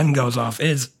a gun goes off, it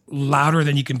is louder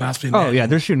than you can possibly imagine. Oh yeah,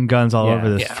 they're shooting guns all Yeah. over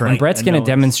this Yeah. train. And Brett's and going no to one's-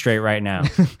 demonstrate right now.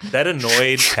 That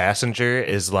annoyed passenger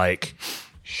is like,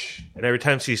 shh. And every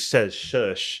time she says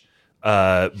shush,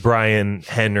 Brian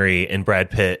Henry and Brad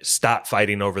Pitt stop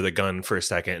fighting over the gun for a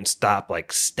second and stop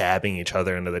like stabbing each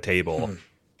other into the table,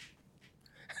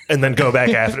 and then go back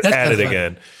at it funny.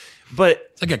 again. But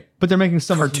It's like a But they're making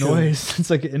so much Cartoon. noise. It's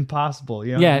like impossible.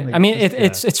 You know? Yeah, Like, I mean,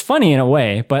 just- it's funny in a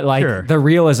way, but like Sure. the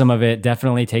realism of it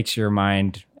definitely takes your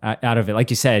mind out of it. Like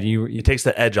you said, you it takes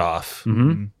the edge off.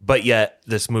 But yet,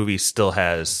 this movie still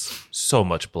has so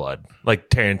much blood, like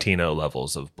Tarantino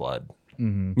levels of blood.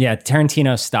 yeah,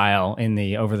 Tarantino style in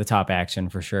the over the top action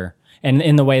for sure, and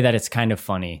in the way that it's kind of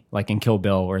funny, like in Kill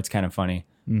Bill, where it's kind of funny.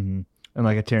 and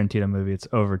like a Tarantino movie, it's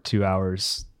over 2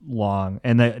 hours long,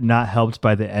 and that not helped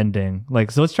by the ending.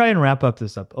 Like, so let's try and wrap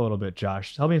this up a little bit,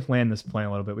 Josh. Help me land this plane a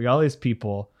little bit. We got all these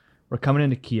people. We're coming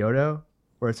into Kyoto,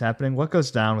 where it's happening. What goes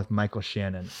down with Michael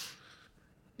Shannon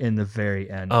in the very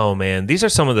end? Oh man, these are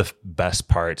some of the best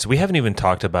parts. We haven't even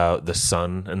talked about the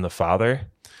son and the father.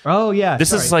 Oh yeah, This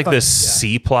sorry. is like Fuck, this yeah.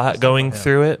 C plot going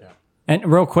through it. And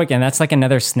real quick, and that's like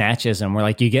another snatchism where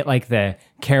like you get like the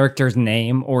character's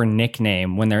name or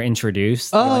nickname when they're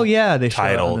introduced. Oh yeah, they show it on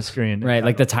titled. the screen. Right,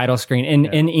 like the title screen in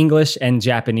English and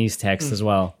Japanese text as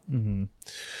well.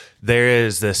 There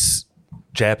is this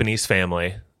Japanese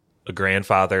family, a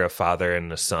grandfather, a father,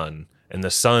 and a son. And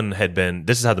the son had been,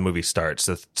 this is how the movie starts.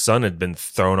 The son had been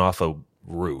thrown off a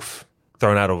roof,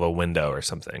 thrown out of a window or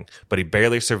something, but he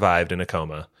barely survived in a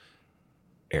coma.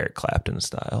 Eric Clapton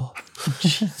style.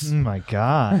 Oh my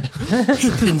god.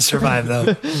 Didn't survive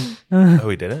though. Oh,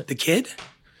 he didn't? The kid?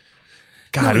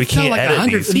 God, No, we it fell can't like edit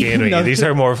 100 these, feet. can we? No. These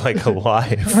are more of like a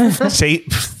live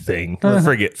shape thing.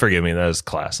 Forgive me, that was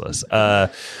classless.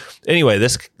 Anyway,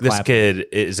 this kid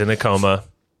is in a coma,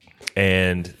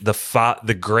 and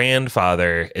the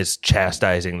grandfather is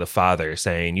chastising the father,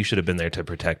 saying, "You should have been there to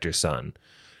protect your son."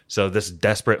 So this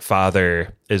desperate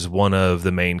father is one of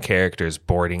the main characters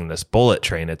boarding this bullet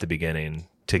train at the beginning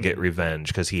to get revenge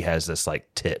because he has this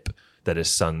like tip that his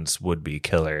son's would-be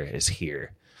killer is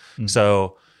here.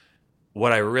 So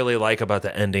what I really like about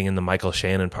the ending in the Michael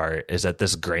Shannon part is that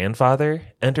this grandfather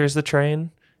enters the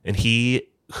train, and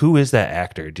who is that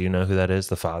actor? Do you know who that is?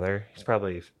 The father? He's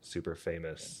probably super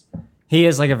famous. He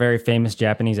is like a very famous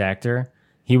Japanese actor.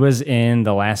 He was in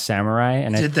The Last Samurai,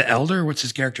 and Is it the elder? What's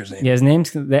his character's name? yeah, his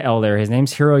name's the Elder. His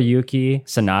name's Hiroyuki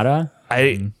Sanada,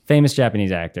 famous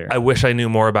Japanese actor. I wish I knew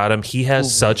more about him. He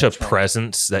has such a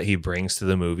presence that he brings to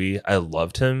the movie. I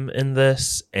loved him in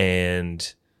this,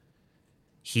 and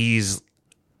he's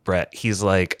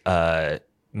like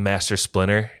Master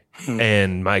Splinter,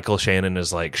 and Michael Shannon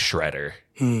is like Shredder,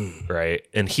 right?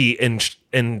 And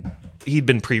he'd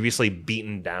been previously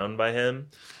beaten down by him,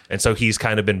 and so he's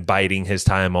kind of been biding his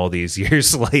time all these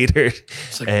years later.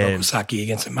 It's like And Rokusaki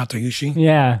against Matoyushi.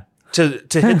 yeah, to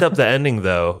hit up the ending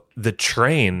though, the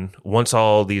train, once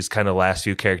all these kind of last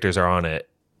few characters are on it,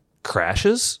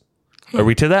 crashes. Are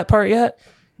we to that part yet?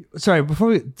 Sorry, before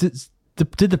we did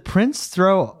the prince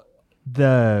throw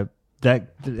that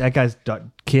guy's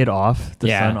kid off, the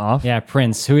son off? Yeah,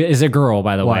 Prince, who is a girl,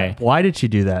 by the way. Why did she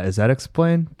do that? Is that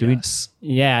explained? Yes.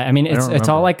 Yeah, I mean, it's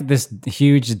remember. all like this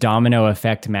huge domino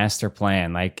effect master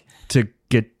plan, like to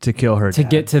kill her to dad?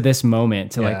 get to this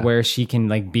moment, to Yeah. like where she can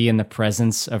like be in the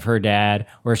presence of her dad,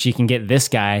 or she can get this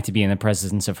guy to be in the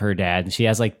presence of her dad. She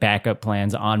has like backup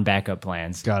plans on backup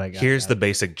plans. Got it. Here's the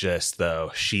basic gist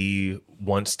though. She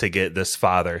wants to get this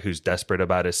father who's desperate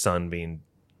about his son being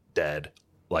dead.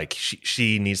 Like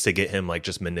she needs to get him like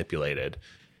just manipulated.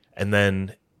 And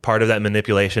then part of that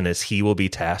manipulation is he will be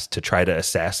tasked to try to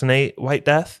assassinate White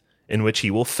Death, in which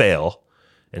he will fail.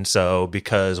 And so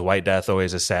because White Death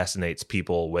always assassinates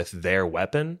people with their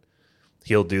weapon,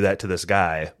 he'll do that to this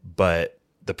guy. But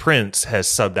the prince has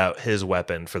subbed out his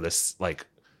weapon for this like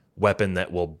weapon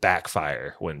that will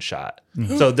backfire when shot.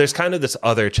 So there's kind of this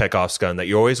other Chekhov's gun that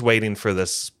you're always waiting for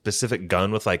this specific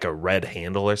gun with like a red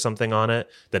handle or something on it,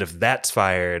 that if that's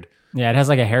fired, Yeah, it has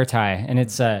like a hair tie, and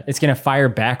it's gonna fire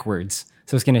backwards.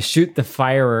 So it's gonna shoot the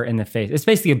firer in the face. It's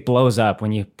basically it blows up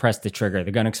when you press the trigger.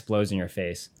 The gun explodes in your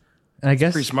face. And I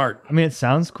guess Pretty smart. I mean, it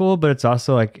sounds cool, but it's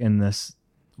also like in this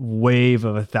wave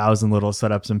of 1,000 little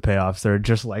setups and payoffs that are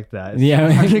just like that. It's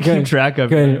Yeah, hard to good- keep track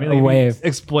of. good You know what I mean? Like, wave.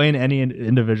 Explain any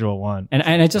individual one. And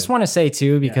I just want to say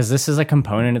too, because this is a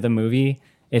component of the movie.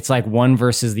 It's like one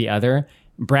versus the other.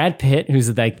 Brad Pitt,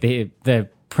 who's like the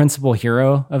principal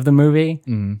hero of the movie,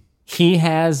 he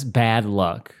has bad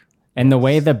luck, and the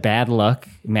way the bad luck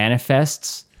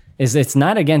manifests is it's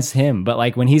not against him, but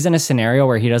like when he's in a scenario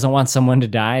where he doesn't want someone to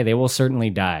die, they will certainly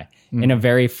die in a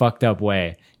very fucked up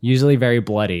way, usually very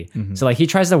bloody. So like he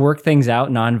tries to work things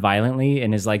out non-violently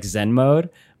in his like Zen mode,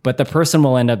 but the person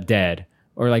will end up dead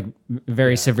or like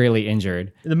very severely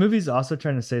injured. The movie's also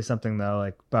trying to say something though,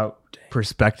 like about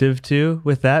perspective too,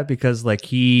 with that, because like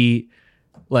he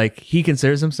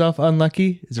considers himself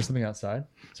unlucky. Is there something outside?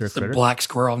 Is there a It's the critter? black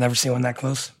squirrel. I've never seen one that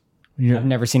close. I've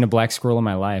never seen a black squirrel in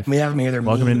my life. We haven't either.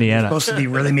 Welcome to mean. Indiana. It's supposed to be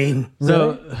really mean.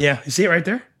 So Yeah, you see it right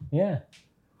there? Yeah.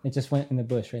 It just went in the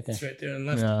bush right there. It's right there on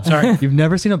the left. yeah. Sorry. You've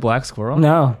never seen a black squirrel?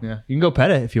 No. Yeah, you can go pet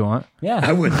it if you want. I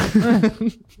Yeah. wouldn't.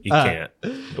 you can't.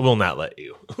 We'll not let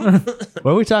you. What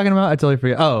are we talking about? I totally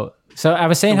forget. Oh, So I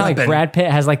was saying how like weapon. Brad Pitt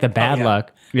has like the bad yeah.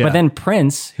 luck, Yeah. but then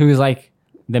Prince, who's like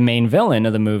the main villain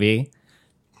of the movie,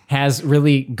 has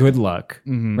really good luck,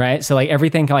 right? So like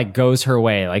everything like goes her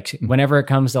way. Like whenever it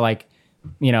comes to like,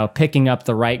 you know, picking up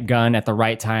the right gun at the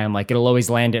right time, like it'll always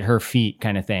land at her feet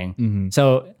kind of thing.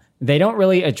 So they don't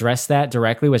really address that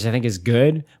directly, which I think is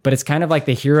good, but it's kind of like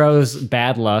the hero's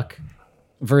bad luck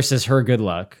versus her good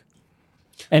luck.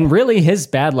 And really, his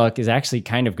bad luck is actually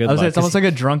kind of good I was luck. it's almost like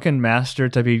a drunken master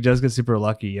type. He does get super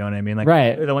lucky. You know what I mean? Like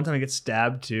Right. the one time he gets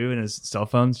stabbed too, and his cell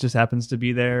phone just happens to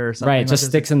be there or something. right, like just this.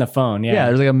 sticks in the phone. Yeah, Yeah,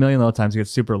 there's like a million little times he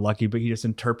gets super lucky, but he just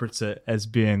interprets it as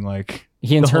being like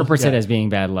he interprets it yeah. as being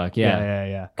bad luck. yeah, Yeah, yeah,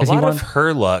 yeah. A 'Cause he lot won- of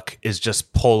her luck is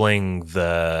just pulling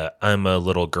the "I'm a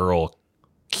little girl,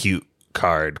 cute"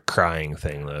 card, crying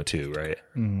thing though too, right?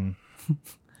 in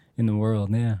the world.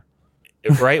 Yeah.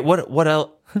 Right? What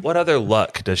else? What other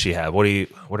luck does she have? What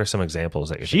are some examples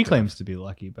that you She claims to be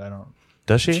lucky, but I don't.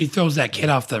 does she? She throws that kid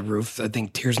off the roof. I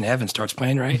think Tears in Heaven starts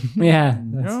playing, right? Yeah.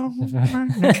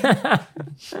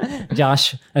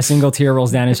 Josh, a single tear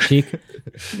rolls down his cheek.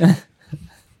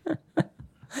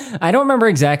 I don't remember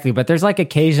exactly, but there's like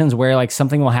occasions where like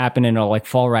something will happen and it'll like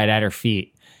fall right at her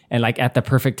feet and like at the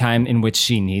perfect time in which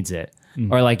she needs it.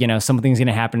 Or like, something's going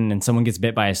to happen and someone gets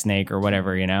bit by a snake or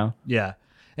whatever, Yeah,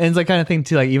 and it's like kind of thing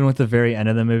too. Like even with the very end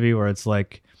of the movie, where it's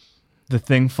like the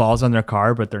thing falls on their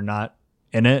car, but they're not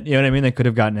in it. You know what I mean? They could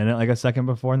have gotten in it like a second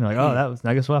before, and they're like, "Oh, that was.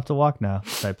 I guess we'll have to walk now."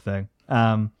 Type thing.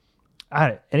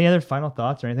 Any other final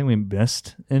thoughts or anything we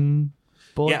missed in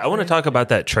Bullet? Yeah, I want to talk about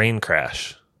that train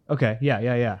crash. Okay. Yeah.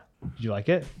 Did you like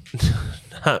it?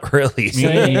 Not really.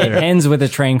 It ends with a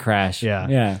train crash. Yeah.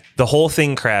 Yeah. The whole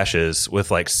thing crashes with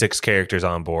like 6 characters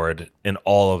on board, and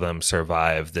all of them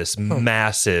survive this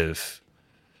massive,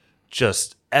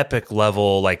 just epic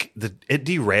level. Like it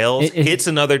derails, It- hits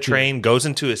another train, goes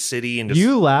into a city, and just.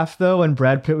 You laughed though when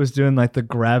Brad Pitt was doing like the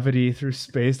gravity through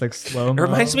space, like slow. It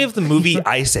reminds me of the movie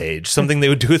Ice Age, something they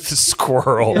would do with the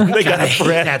squirrel. They God, I got hate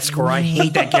that score. I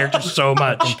hate that character so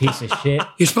much. Piece of shit.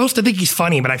 You're supposed to think he's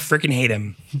funny, but I freaking hate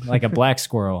him. Like a black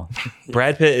squirrel.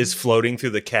 Brad Pitt is floating through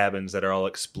the cabins that are all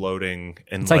exploding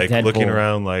and It's like like looking Deadpool.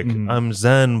 around like I'm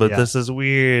zen, but Yeah. this is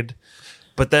weird.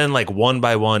 But then like one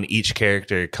by one, each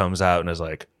character comes out and is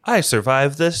like, I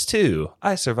survived this too.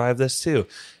 I survived this too.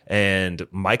 And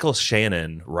Michael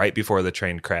Shannon, right before the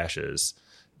train crashes,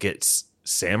 gets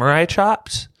samurai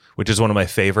chopped, which is one of my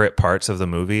favorite parts of the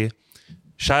movie.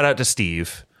 Shout out to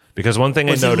Steve, because one thing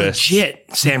Was I he noticed. legit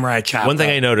samurai chop? One thing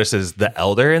though? I noticed is the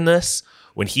elder in this,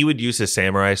 when he would use his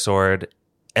samurai sword,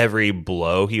 every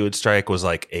blow he would strike was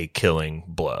like a killing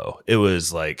blow. It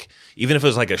was like, even if it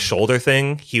was like a shoulder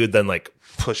thing, he would then like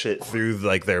push it through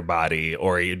like their body,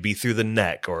 or he'd be through the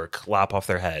neck or clop off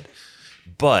their head.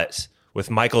 But with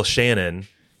Michael Shannon,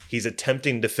 he's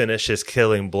attempting to finish his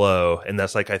killing blow, and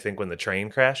that's like I think when the train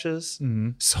crashes.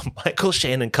 So Michael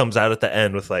Shannon comes out at the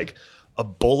end with like a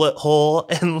bullet hole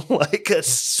and like a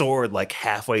sword like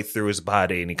halfway through his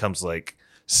body, and he comes like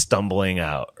stumbling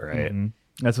out, right?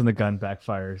 That's when the gun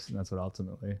backfires, and that's what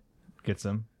ultimately gets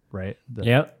him right.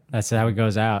 Yep. That's how it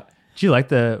goes out. Did you like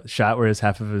the shot where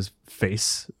half of his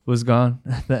face was gone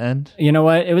at the end? You know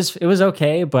what? It was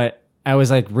okay, but I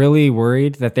was like really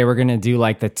worried that they were gonna do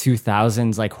like the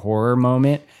 2000s like horror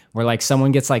moment where like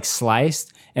someone gets like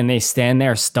sliced and they stand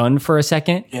there stunned for a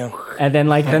second, Yeah. and then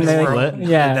like then they Split?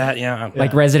 yeah, That, yeah.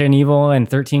 like Resident Evil and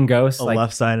 13 Ghosts. A Like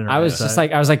left side and a I right was side. just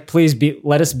like I was like, please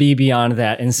let us be beyond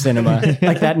that in cinema.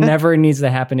 Like that never needs to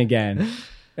happen again.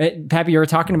 Pappy, you were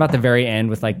talking about the very end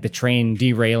with like the train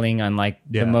derailing on like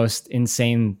Yeah. the most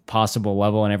insane possible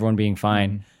level and everyone being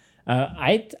fine.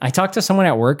 I talked to someone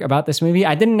at work about this movie.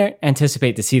 I didn't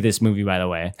anticipate to see this movie, by the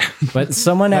way, but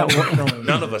someone at work,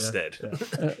 None of us did.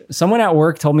 someone at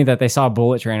work told me that they saw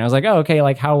Bullet Train. I was like, oh, okay,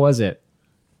 like how was it?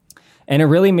 And it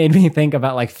really made me think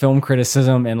about like film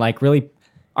criticism and like really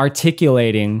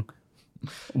articulating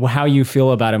how you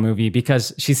feel about a movie,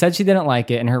 because she said she didn't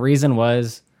like it, and her reason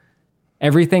was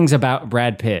everything's about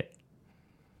Brad Pitt.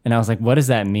 And I was like, what does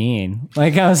that mean?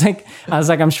 Like, I was like,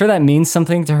 I'm sure that means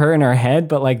something to her in her head,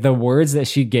 but like the words that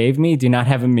she gave me do not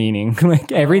have a meaning.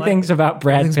 Like everything's about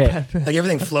Brad Pitt. Like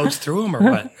everything floats through him or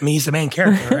what? I mean, he's the main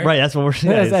character, right? right. That's what we're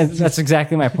saying. That's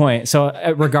exactly my point. So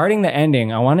regarding the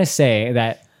ending, I want to say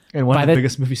that And one by of the the-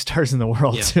 biggest movie stars in the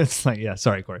world. It's like, yeah,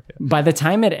 sorry, Corey. Yeah. by the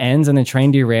time it ends and the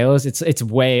train derails, it's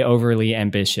way overly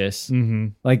ambitious.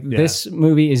 Like this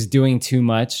movie is doing too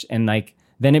much, and like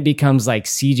then it becomes like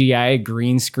CGI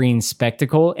green screen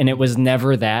spectacle, and it was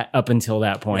never that up until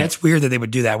that point. That's weird that they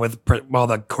would do that with all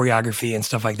the choreography and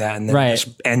stuff like that, and then Right.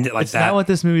 just end it like It's that. not what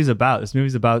this movie's about. This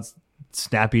movie's about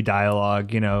snappy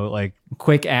dialogue, like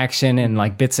Quick action and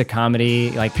like bits of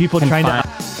comedy, like people trying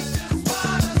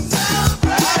to.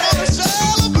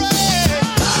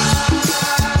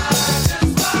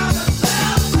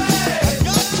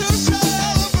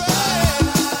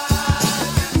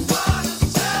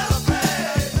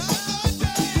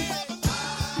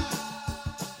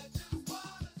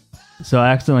 So I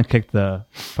accidentally kicked the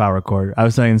file record. I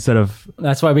was saying instead of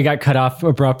That's why we got cut off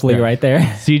abruptly right there.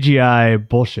 CGI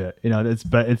bullshit,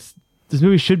 this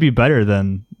movie should be better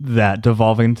than that,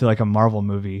 devolving into like a Marvel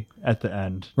movie at the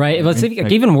end. Right. Well, it's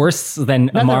even worse than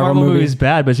Not a that Marvel movie. is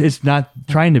bad, but it's not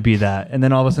trying to be that. And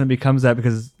then all of a sudden it becomes that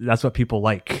because that's what people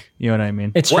like. You know what I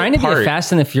mean? It's What trying to be a part-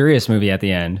 Fast and the Furious movie at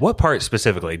the end. What part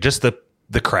specifically? Just the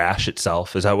crash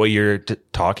itself? Is that what you're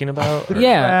talking about? Or-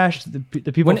 Yeah. Crash, the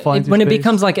people flying through When it space.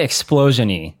 becomes like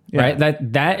explosion-y, right?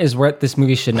 That is what this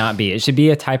movie should not be. It should be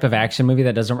a type of action movie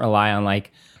that doesn't rely on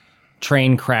like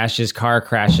train crashes, car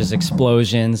crashes,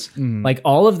 explosions. Like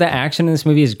all of the action in this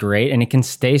movie is great, and it can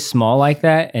stay small like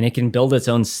that, and it can build its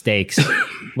own stakes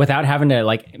without having to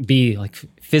like be like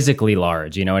physically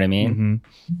large. You know what I mean?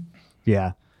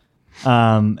 Yeah.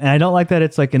 And I don't like that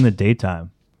it's like in the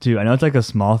daytime too. I know it's like a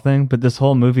small thing, but this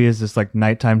whole movie is this like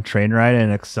nighttime train ride,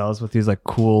 and it excels with these like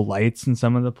cool lights in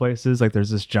some of the places. Like there's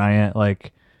this giant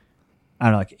like, I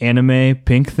don't know, like anime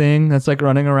pink thing that's like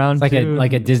running around. Like too.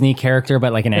 a Disney character,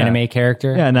 but like an anime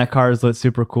character. Yeah, and that car is lit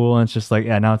super cool, and it's just like,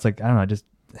 now it's like, I don't know,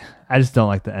 I just don't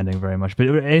like the ending very much. But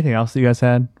anything else that you guys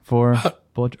had for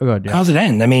Bullet? Oh, God, yeah. How's it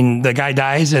end? I mean, the guy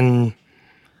dies and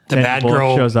the And bad Bullet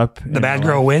girl shows up The in bad the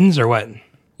girl wins, or what?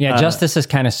 Yeah, justice is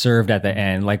kind of served at the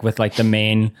end, like with like the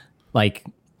main like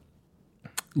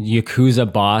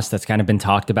Yakuza boss that's kind of been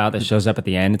talked about that shows up at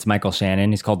the end. It's Michael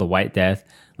Shannon. He's called the White Death.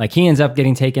 Like he ends up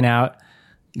getting taken out.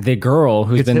 The girl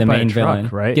who's Gets been hit the by a main truck, villain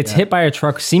right? gets Yeah. hit by a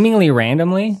truck seemingly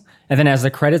randomly, and then as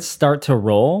the credits start to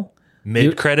roll,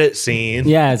 Mid-credit scene.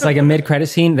 yeah, it's like a mid-credit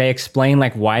scene. They explain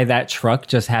like why that truck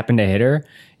just happened to hit her.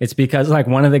 It's because like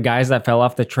one of the guys that fell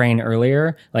off the train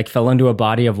earlier, like fell into a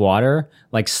body of water,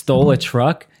 like stole a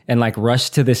truck and like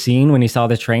rushed to the scene when he saw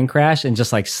the train crash and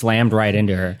just like slammed right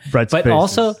into her. Brett's but face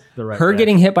also is the right her reaction.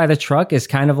 getting hit by the truck is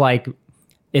kind of like,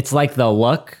 it's like the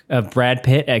luck of Brad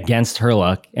Pitt against her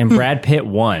luck, and Brad Pitt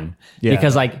won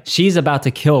because like she's about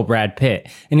to kill Brad Pitt,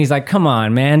 and he's like, "Come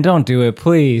on, man, don't do it,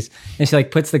 please." And she like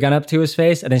puts the gun up to his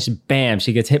face, and then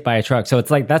she gets hit by a truck. So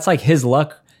it's like that's like his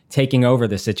luck taking over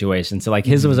the situation. So like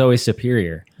his was always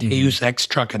superior. Deus Ex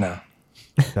Truckina.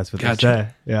 That's what Gotcha.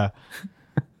 they say. Yeah.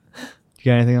 You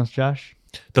got anything else, Josh?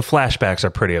 The flashbacks are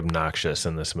pretty obnoxious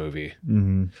in this movie,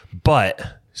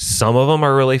 but some of them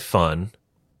are really fun,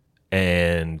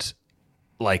 and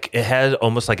like it had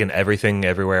almost like an Everything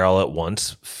Everywhere All at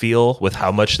Once feel with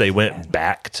how much they went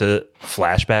back to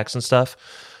flashbacks and stuff.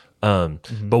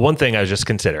 But one thing I was just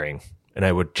considering, and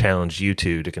I would challenge you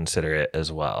two to consider it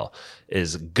as well,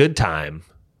 is Good Time.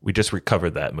 We just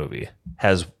recovered that movie,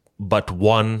 has but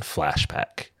one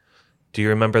flashback. Do you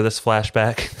remember this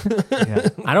flashback?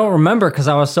 I don't remember because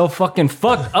I was so fucking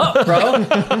fucked up, bro.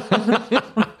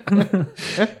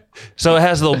 So it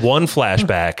has the one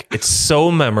flashback. It's so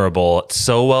memorable. It's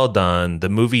so well done. The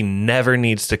movie never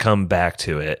needs to come back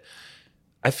to it.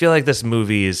 I feel like this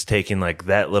movie is taking like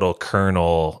that little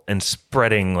kernel and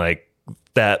spreading like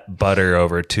that butter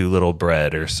over too little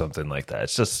bread or something like that.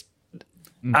 It's just,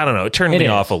 I don't know. It turned me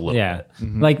off a little bit.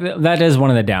 Like that is one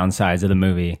of the downsides of the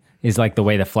movie is like the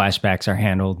way the flashbacks are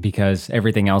handled because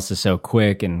everything else is so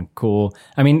quick and cool.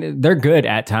 I mean, they're good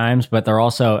at times, but they're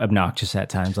also obnoxious at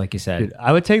times, like you said. Dude,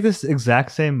 I would take this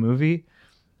exact same movie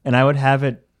and I would have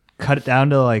it cut it down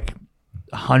to like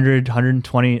 100,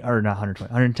 120, or not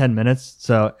 120, 110 minutes.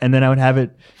 So, and then I would have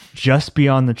it just be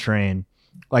on the train.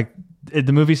 Like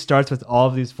the movie starts with all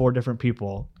of these 4 different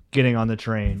people getting on the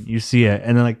train. You see it.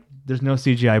 And then like, there's no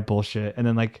CGI bullshit. And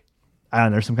then like, I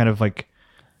don't know, there's some kind of like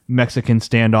Mexican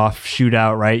standoff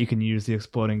shootout, right? You can use the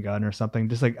exploding gun or something.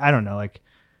 Just like, I don't know, like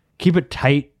keep it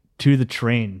tight to the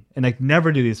train and like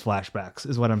never do these flashbacks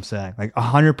is what I'm saying. Like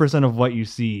 100% of what you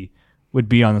see would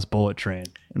be on this Bullet Train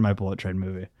in my Bullet Train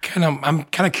movie. I'm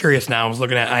kind of curious now. I was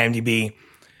looking at IMDb,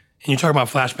 and you talk about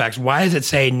flashbacks. Why does it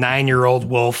say 9-year-old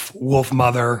wolf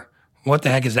mother? What the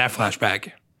heck is that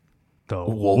flashback? The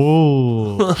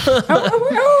wolf.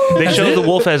 They showed the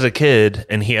wolf as a kid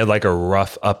and he had like a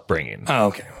rough upbringing. Oh,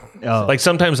 okay. Like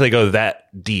sometimes they go that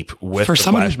deep with For the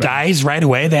someone who flashback. dies right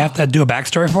away, they have to do a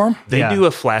backstory for him? They Yeah. do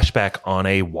a flashback on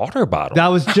a water bottle. That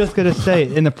was just gonna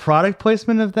say, and the product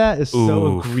placement of that is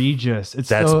so Oof. egregious. It's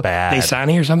That's so, bad.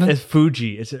 Dasani or something? It's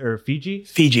Fuji. Or Fiji?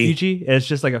 Fiji. Fiji. It's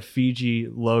just like a Fiji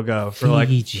logo for like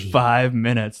Fiji. 5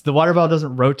 minutes. The water bottle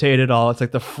doesn't rotate at all. It's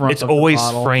like the front. It's of the always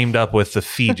bottle. framed up with the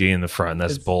Fiji in the front.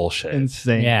 That's bullshit.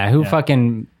 Insane. Yeah, who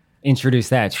fucking introduced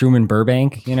that? Truman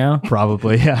Burbank, you know?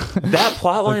 Probably. Yeah. That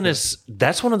plot line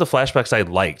that's one of the flashbacks I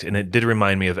liked, and it did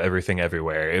remind me of Everything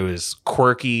Everywhere. It was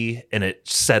quirky, and it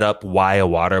set up why a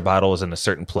water bottle was in a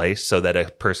certain place so that a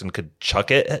person could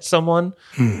chuck it at someone.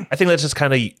 I think that's just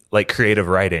kind of like creative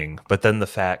writing, but then the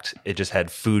fact it just had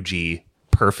Fuji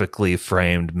perfectly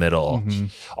framed middle.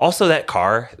 Also, that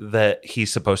car that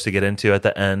he's supposed to get into at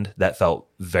the end, that felt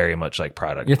very much like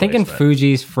product. You're thinking placement.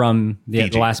 Fuji's from the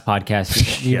Fiji. last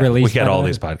podcast you Yeah, released. we get by the all way.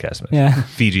 these podcasts. Yeah.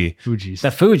 Fiji. Fuji's. The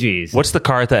Fuji's. What's the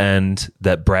car at the end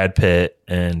that Brad Pitt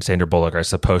and Sandra Bullock are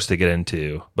supposed to get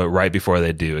into, but right before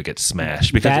they do, it gets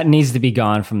smashed because That needs to be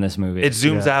gone from this movie. it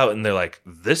zooms out and they're like,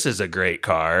 "This is a great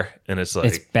car," and it's like,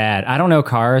 It's bad. I don't know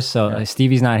cars, so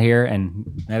Stevie's not here,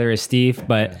 and neither is Steve.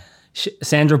 But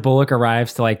Sandra Bullock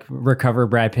arrives to like recover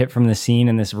Brad Pitt from the scene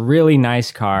in this really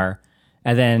nice car,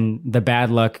 and then the bad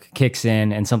luck kicks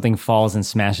in, and something falls and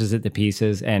smashes it to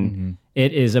pieces, and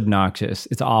it is obnoxious.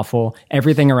 It's awful.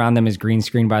 Everything around them is green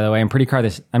screen. By the way, I'm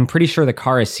pretty sure the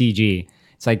car is CG.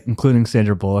 It's like including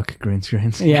Sandra Bullock green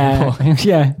screens. yeah,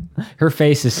 yeah. Her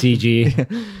face is CG.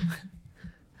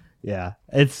 Yeah,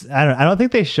 it's I don't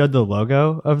think they showed the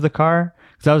logo of the car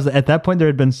because I was at that point there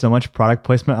had been so much product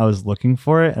placement I was looking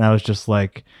for it and I was just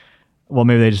like, well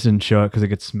maybe they just didn't show it because it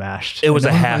gets smashed. it was a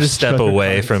And half just step showed the car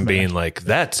away get from smashed. being like,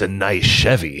 "That's a nice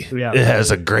Chevy. Yeah. It has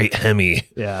a great Hemi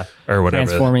Yeah. or whatever."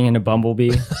 Transforming into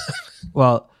Bumblebee.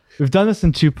 Well, we've done this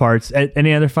in 2 parts.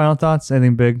 Any other final thoughts?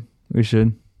 Anything big we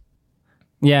should?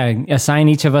 Yeah, assign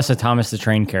each of us a Thomas the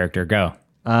Train character. Go.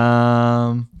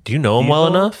 Do you know him well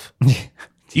enough?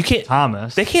 You can't.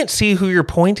 Thomas. They can't see who you're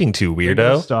pointing to,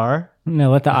 weirdo. Star.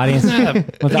 No, let the audience.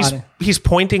 let the audience. He's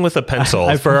pointing with a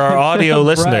pencil for our audio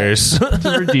listeners.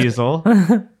 Christopher Diesel.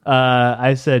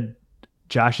 I said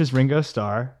Josh is Ringo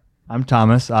Starr. I'm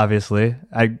Thomas, obviously.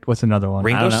 What's another one?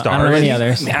 Ringo I don't know Starr. any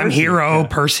others. I'm Hero,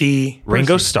 Percy.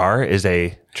 Ringo Starr is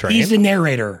a train. He's the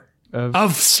narrator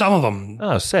of some of them.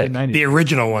 Oh, sick. 90s. The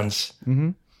original ones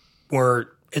were,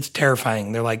 it's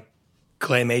terrifying. They're like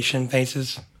claymation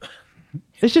faces.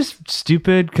 It's just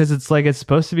stupid because it's like it's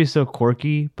supposed to be so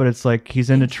quirky, but it's like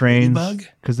he's into trains Ladybug?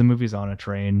 because the movie's on a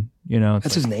train. You know, it's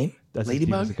That's like, his name? that's as deep as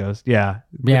Ladybug? it goes. Yeah,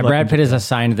 Yeah, Good Brad luck Pitt in is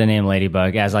assigned the name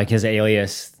Ladybug as like his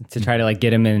alias to try to like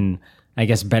get him in, I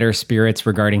guess, better spirits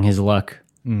regarding his luck.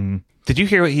 Did you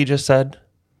hear what he just said?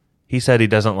 He said he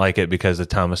doesn't like it because the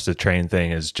Thomas the Train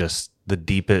thing is just the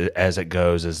deep as it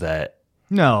goes is that.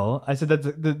 No, I said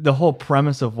that the whole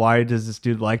premise of why does this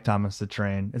dude like Thomas the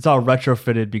Train? It's all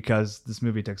retrofitted because this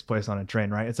movie takes place on a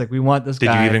train, right? It's like we want this Did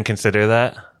guy. you even consider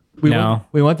that? No.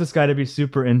 We want this guy to be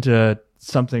super into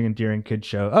something endearing kid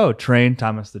show. Oh, train,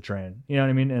 Thomas the Train. You know what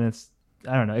I mean? And it's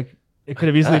I don't know. It could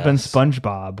have easily been guess.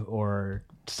 SpongeBob or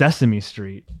Sesame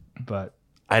Street, but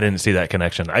I didn't see that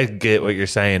connection. I get what you're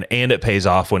saying, and it pays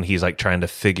off when he's like trying to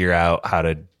figure out how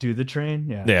to do the train.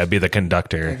 Yeah. be the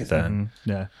conductor. Then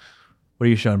Yeah. What are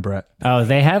you showing, Brett? Oh,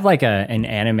 they have like an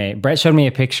anime. Brett showed me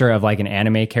a picture of like an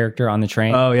anime character on the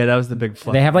train. Oh yeah, that was the big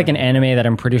flip. They have like an anime that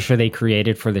I'm pretty sure they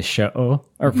created for the show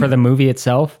or for the movie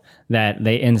itself that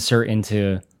they insert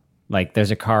into like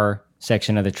there's a car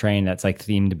section of the train that's like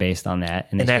themed based on that.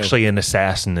 and they show- actually, an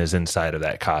assassin is inside of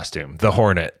that costume. The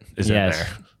Hornet is Yes.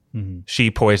 in there.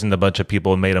 She poisoned a bunch of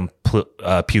people and made them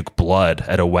puke blood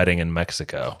at a wedding in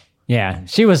Mexico. yeah,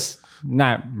 she was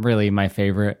not really my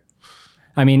favorite.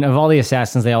 I mean, of all the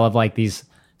assassins, they all have like these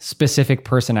specific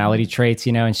personality traits,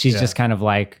 you know, and she's just kind of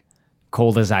like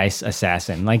cold as ice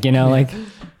assassin. Like, you know, like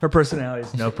Her personality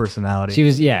is no personality. she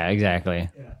was, yeah, exactly.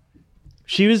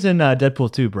 She was in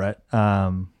Deadpool 2, Brett.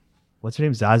 What's her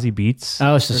name? Zazie Beetz.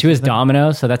 Oh, so she was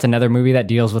Domino. So that's another movie that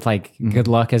deals with like good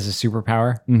luck as a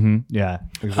superpower. Yeah.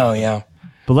 Oh, yeah.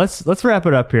 But let's wrap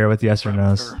it up here with yes or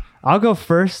no's. I'll go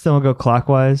first, then we'll go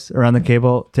clockwise around the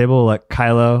table. We'll let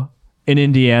Kylo in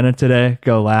Indiana today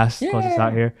go last. Close us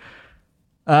out here.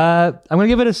 I'm gonna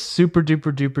give it a super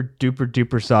duper duper duper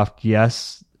duper soft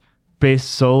yes, based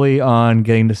solely on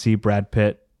getting to see Brad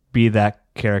Pitt be that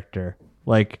character.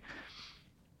 Like,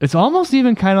 it's almost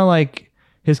even kind of like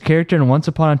his character in Once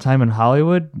Upon a Time in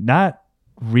Hollywood. Not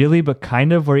really, but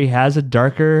kind of, where he has a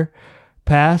darker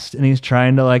past and he's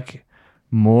trying to like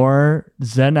more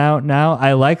zen out now.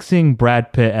 I like seeing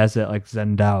Brad Pitt as a like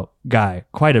zened out guy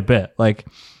quite a bit. Like,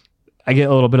 I get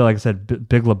a little bit of, like I said,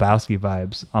 Big Lebowski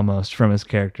vibes almost from his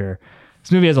character.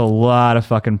 This movie has a lot of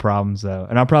fucking problems though,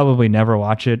 and I'll probably never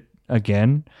watch it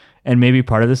again. And maybe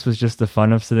part of this was just the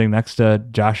fun of sitting next to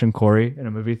Josh and Corey in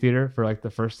a movie theater for like the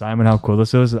first time and how cool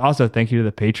this was. Also, thank you to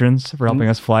the patrons for helping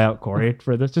us fly out Corey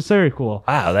for this. Just very cool.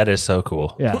 Wow, that is so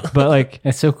cool. Yeah, but like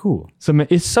It's so cool.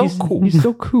 it's so cool. He's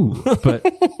so cool. But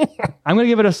I'm gonna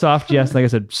give it a soft yes. Like I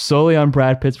said, solely on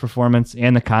Brad Pitt's performance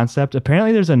and the concept.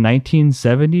 Apparently, there's a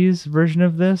 1970s version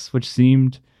of this, which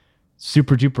seemed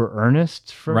super duper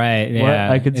earnest. For Right. what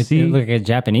Yeah. I could It see. looked like a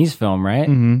Japanese film, right?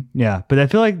 Yeah, but I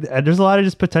feel like there's a lot of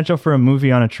just potential for a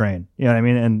movie on a train. You know what I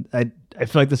mean? And I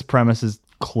feel like this premise is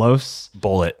close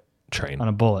Bullet train. on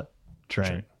a bullet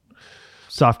train.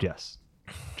 soft yes.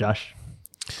 Josh?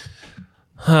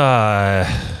 I'm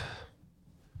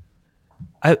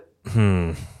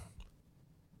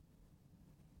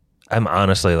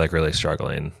honestly like really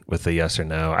struggling with the yes or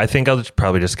no. I think I'll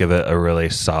probably just give it a really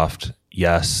soft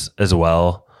yes as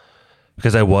well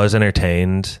because I was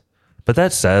entertained. But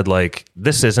that said, like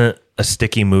this isn't a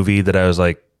sticky movie that I was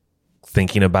like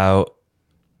thinking about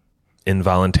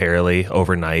involuntarily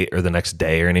overnight or the next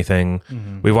day or anything.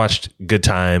 We watched Good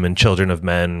Time and Children of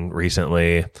Men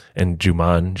recently and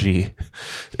Jumanji.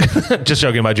 Just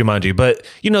joking about Jumanji. But,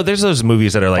 you know, there's those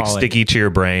movies that are like sticky to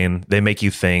your brain. They make you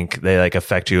think. They like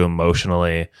affect you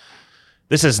emotionally.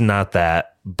 This is not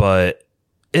that, but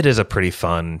it is a pretty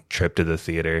fun trip to the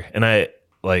theater. And I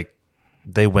like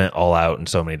they went all out in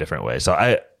so many different ways. So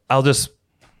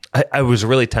I was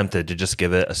really tempted to just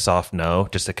give it a soft no,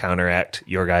 just to counteract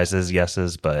your guys'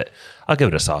 yeses, but I'll give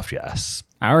it a soft yes.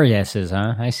 Our yeses,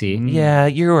 huh? I see. Yeah,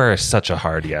 you are such a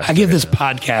hard yes. I give this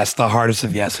podcast the hardest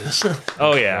of yeses.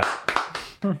 Oh, yeah.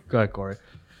 Go ahead, Corey.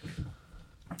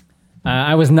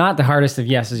 I was not the hardest of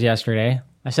yeses yesterday.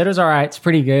 I said it was all right. It's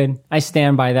pretty good. I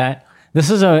stand by that.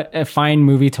 This is a fine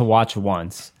movie to watch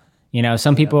once. You know,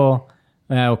 some people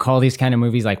will call these kind of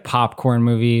movies like popcorn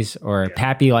movies, or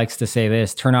Pappy likes to say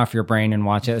this, turn off your brain and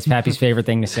watch it. That's Pappy's favorite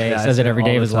thing to say. He says it every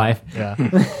day of his life. Yeah.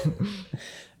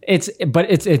 It's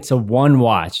a one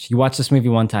watch. You watch this movie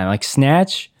one time. Like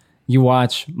Snatch, you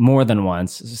watch more than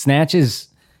once. Snatch is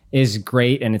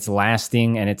great and it's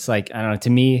lasting, and it's like, I don't know, to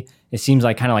me, it seems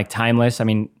like kind of like timeless. I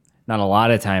mean, not a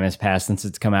lot of time has passed since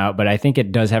it's come out, but I think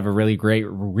it does have a really great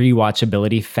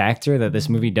rewatchability factor that this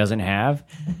movie doesn't have.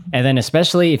 And then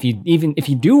especially if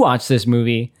you do watch this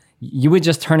movie, you would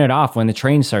just turn it off when the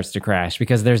train starts to crash,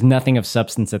 because there's nothing of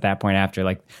substance at that point after.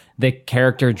 Like the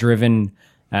character driven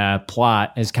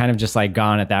plot is kind of just like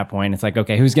gone at that point. It's like,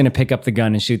 okay, who's going to pick up the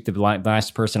gun and shoot the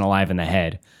last person alive in the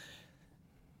head?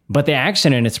 But the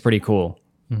action in it's pretty cool.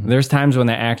 There's times when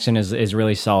the action is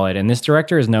really solid, and this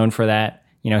director is known for that.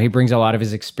 You know, he brings a lot of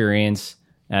his experience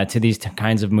to these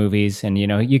kinds of movies, and you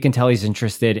know, you can tell he's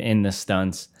interested in the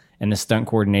stunts and the stunt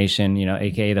coordination. You know,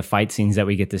 aka the fight scenes that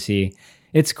we get to see.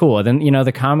 It's cool. Then, you know,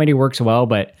 the comedy works well,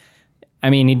 but I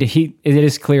mean, it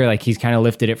is clear like he's kind of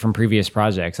lifted it from previous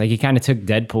projects. Like he kind of took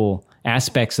Deadpool,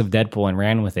 aspects of Deadpool, and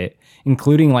ran with it,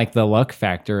 including like the luck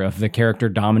factor of the character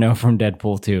Domino from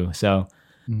Deadpool 2. So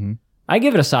I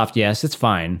give it a soft yes. It's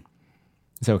fine.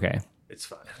 It's okay. It's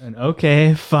fine. An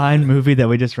okay, fine movie that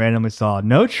we just randomly saw.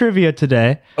 No trivia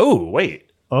today. Oh,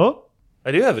 wait. Oh?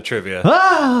 I do have a trivia.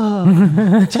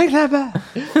 Ah! Take that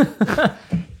back.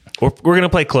 We're going to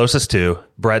play closest to.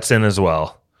 Brett's in as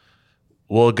well.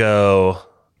 We'll go.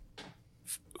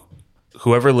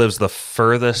 Whoever lives the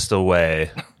furthest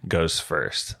away goes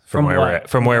first from where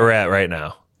we're at right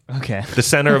now. Okay. The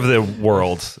center of the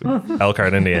world,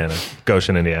 Elkhart, Indiana,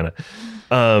 Goshen, Indiana.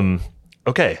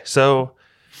 Okay, so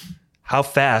how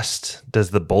fast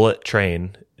does the bullet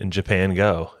train in Japan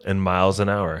go in miles an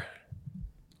hour?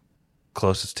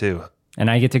 Closest to.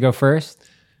 And I get to go first?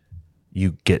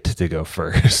 You get to go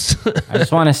first. I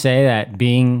just want to say that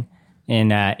being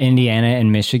in Indiana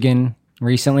and Michigan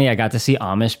recently, I got to see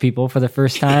Amish people for the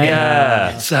first time.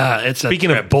 Yeah. It's a Speaking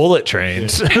trip. of bullet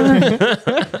trains.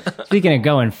 Speaking of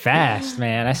going fast,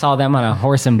 man, I saw them on a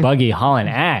horse and buggy hauling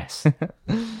ass.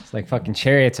 It's like fucking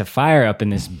chariots of fire up in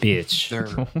this bitch. They're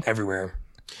everywhere.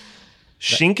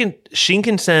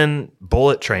 Shinkansen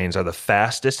bullet trains are the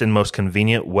fastest and most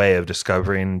convenient way of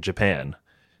discovering Japan.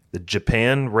 The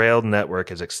Japan rail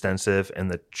network is extensive,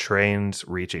 and the trains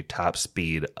reach a top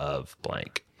speed of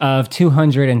blank. Of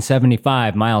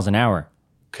 275 miles an hour.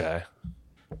 Okay.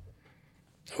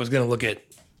 I was going to look at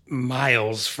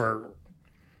miles for,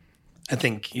 I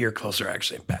think you're closer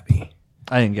actually, Pappy.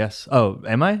 I didn't guess. Oh,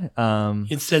 am I?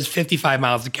 It says 55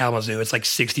 miles to Kalamazoo. It's like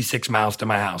 66 miles to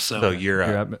my house. So, So you're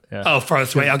up. Yeah. oh,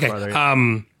 farthest away. Okay.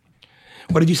 Farther.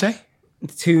 What did you say?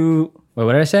 Wait,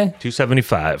 what did I say?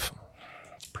 275.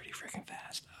 Pretty freaking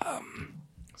fast.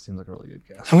 Seems like a really good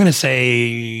guess. I'm going to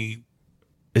say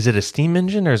Is it a steam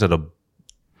engine or is it a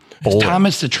bullet?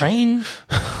 Thomas the Train.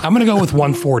 I'm going to go with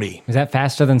 140. Is that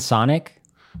faster than Sonic?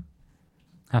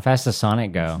 How fast does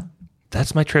Sonic go?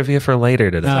 That's my trivia for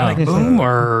later today. Sonic Boom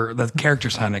or the character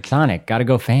Sonic? Sonic, gotta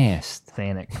go fast.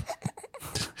 Sanic.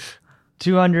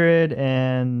 200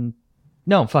 and...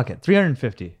 No, fuck it.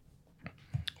 350.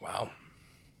 Wow.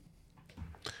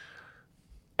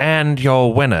 And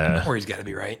your winner Corey's got to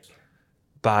be right.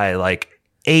 by like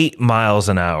 8 miles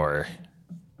an hour.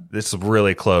 This is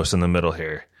really close in the middle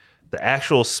here. The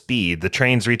actual speed, the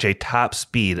trains reach a top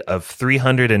speed of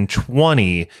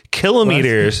 320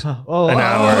 kilometers an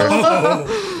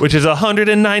hour. which is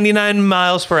 199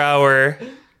 miles per hour.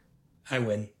 I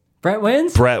win. Brett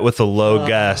wins. Brett with a low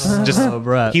guess. Just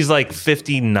Brett. he's like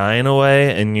 59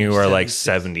 away, and you are like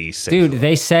 76. Dude,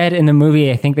 they said in the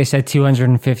movie, I think they said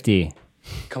 250.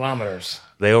 Kilometers.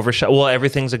 They overshot. Well,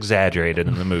 everything's exaggerated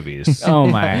in the movies. Oh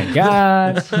my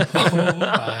God. Oh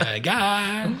my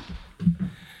God.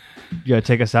 You gotta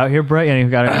take us out here, Brett. You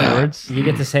got any words? You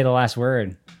get to say the last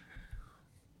word.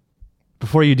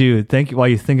 Before you do, thank you. While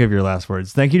you think of your last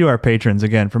words, thank you to our patrons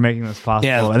again for making this possible.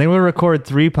 Yeah. I think we'll record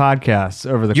 3 podcasts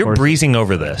over the You're course. breezing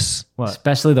over this.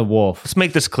 Especially the wolf. Let's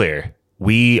make this clear.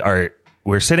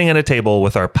 We're sitting at a table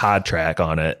with our pod track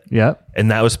on it, Yep, and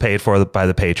that was paid for by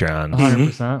the Patreon,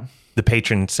 100%. the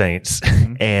patron saints.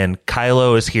 And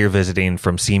Kylo is here visiting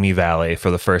from Simi Valley for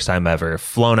the first time ever,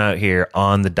 flown out here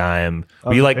on the dime.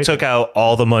 We the like Patreon. took out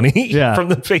all the money Yeah. from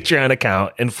the Patreon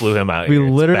account and flew him out We here.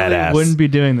 It's literally badass. wouldn't be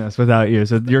doing this without you.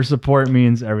 So your support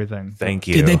means everything. Thank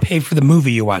you. Did they pay for the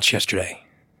movie you watched yesterday?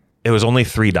 It was only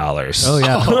 $3. Oh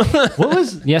yeah. What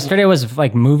was? Yesterday was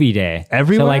like movie day.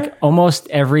 Everywhere? So like almost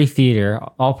every theater,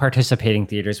 all participating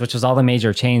theaters, which was all the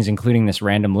major chains, including this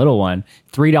random little one,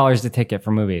 $3 a ticket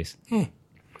for movies.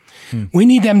 We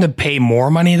need them to pay more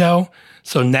money though.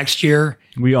 So next year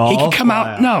We all he could come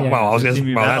fly out. No, Yeah. well, I was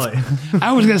Simi gonna. Valley.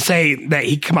 I was gonna say that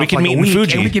he come out can for like meet a in week,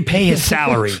 Fuji. and we could pay his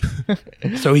salary,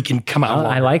 so he can come out. Oh, I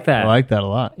longer. like that. I like that a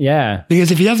lot. Yeah.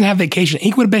 Because if he doesn't have vacation,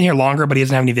 he would have been here longer, but he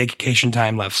doesn't have any vacation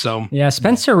time left. So Yeah,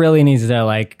 Spencer really needs to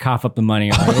like cough up the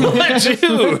money. Already.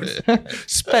 Dude.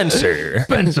 Spencer.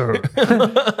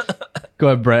 Go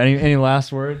ahead, Brett. Any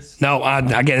last words? no,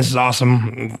 again, this is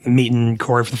awesome meeting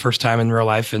Corey for the first time in real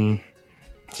life, and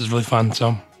this is really fun.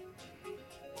 So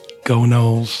go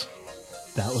Knowles.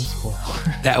 That was cool.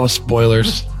 That was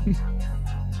spoilers.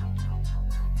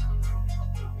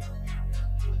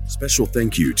 Special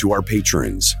thank you to our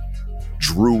patrons: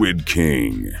 Druid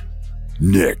King,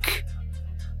 Nick,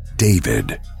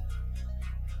 David,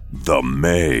 The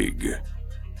Meg,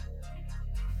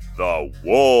 The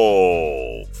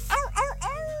Wolf,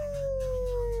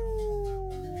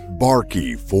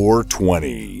 Barky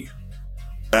 420,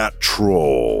 That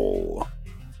Troll,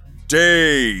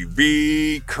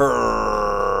 Davey Kerr,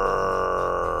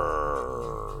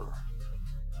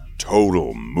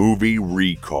 Total Movie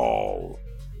Recall,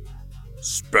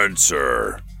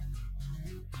 Spencer,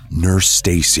 Nurse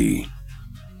Stacy,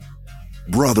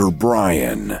 Brother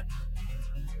Brian.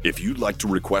 If you'd like to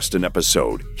request an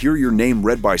episode, hear your name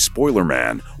read by Spoiler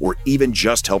Man, or even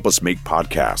just help us make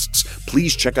podcasts,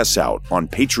 please check us out on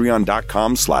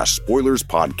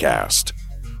patreon.com/spoilerspodcast.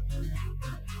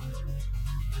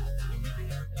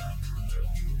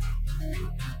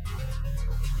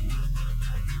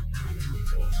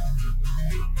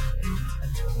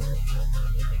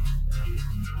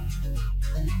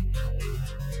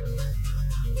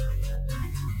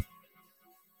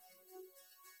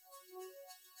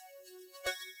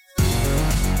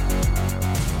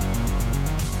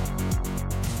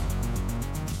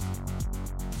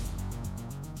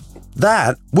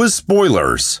 That was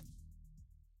Spoilers.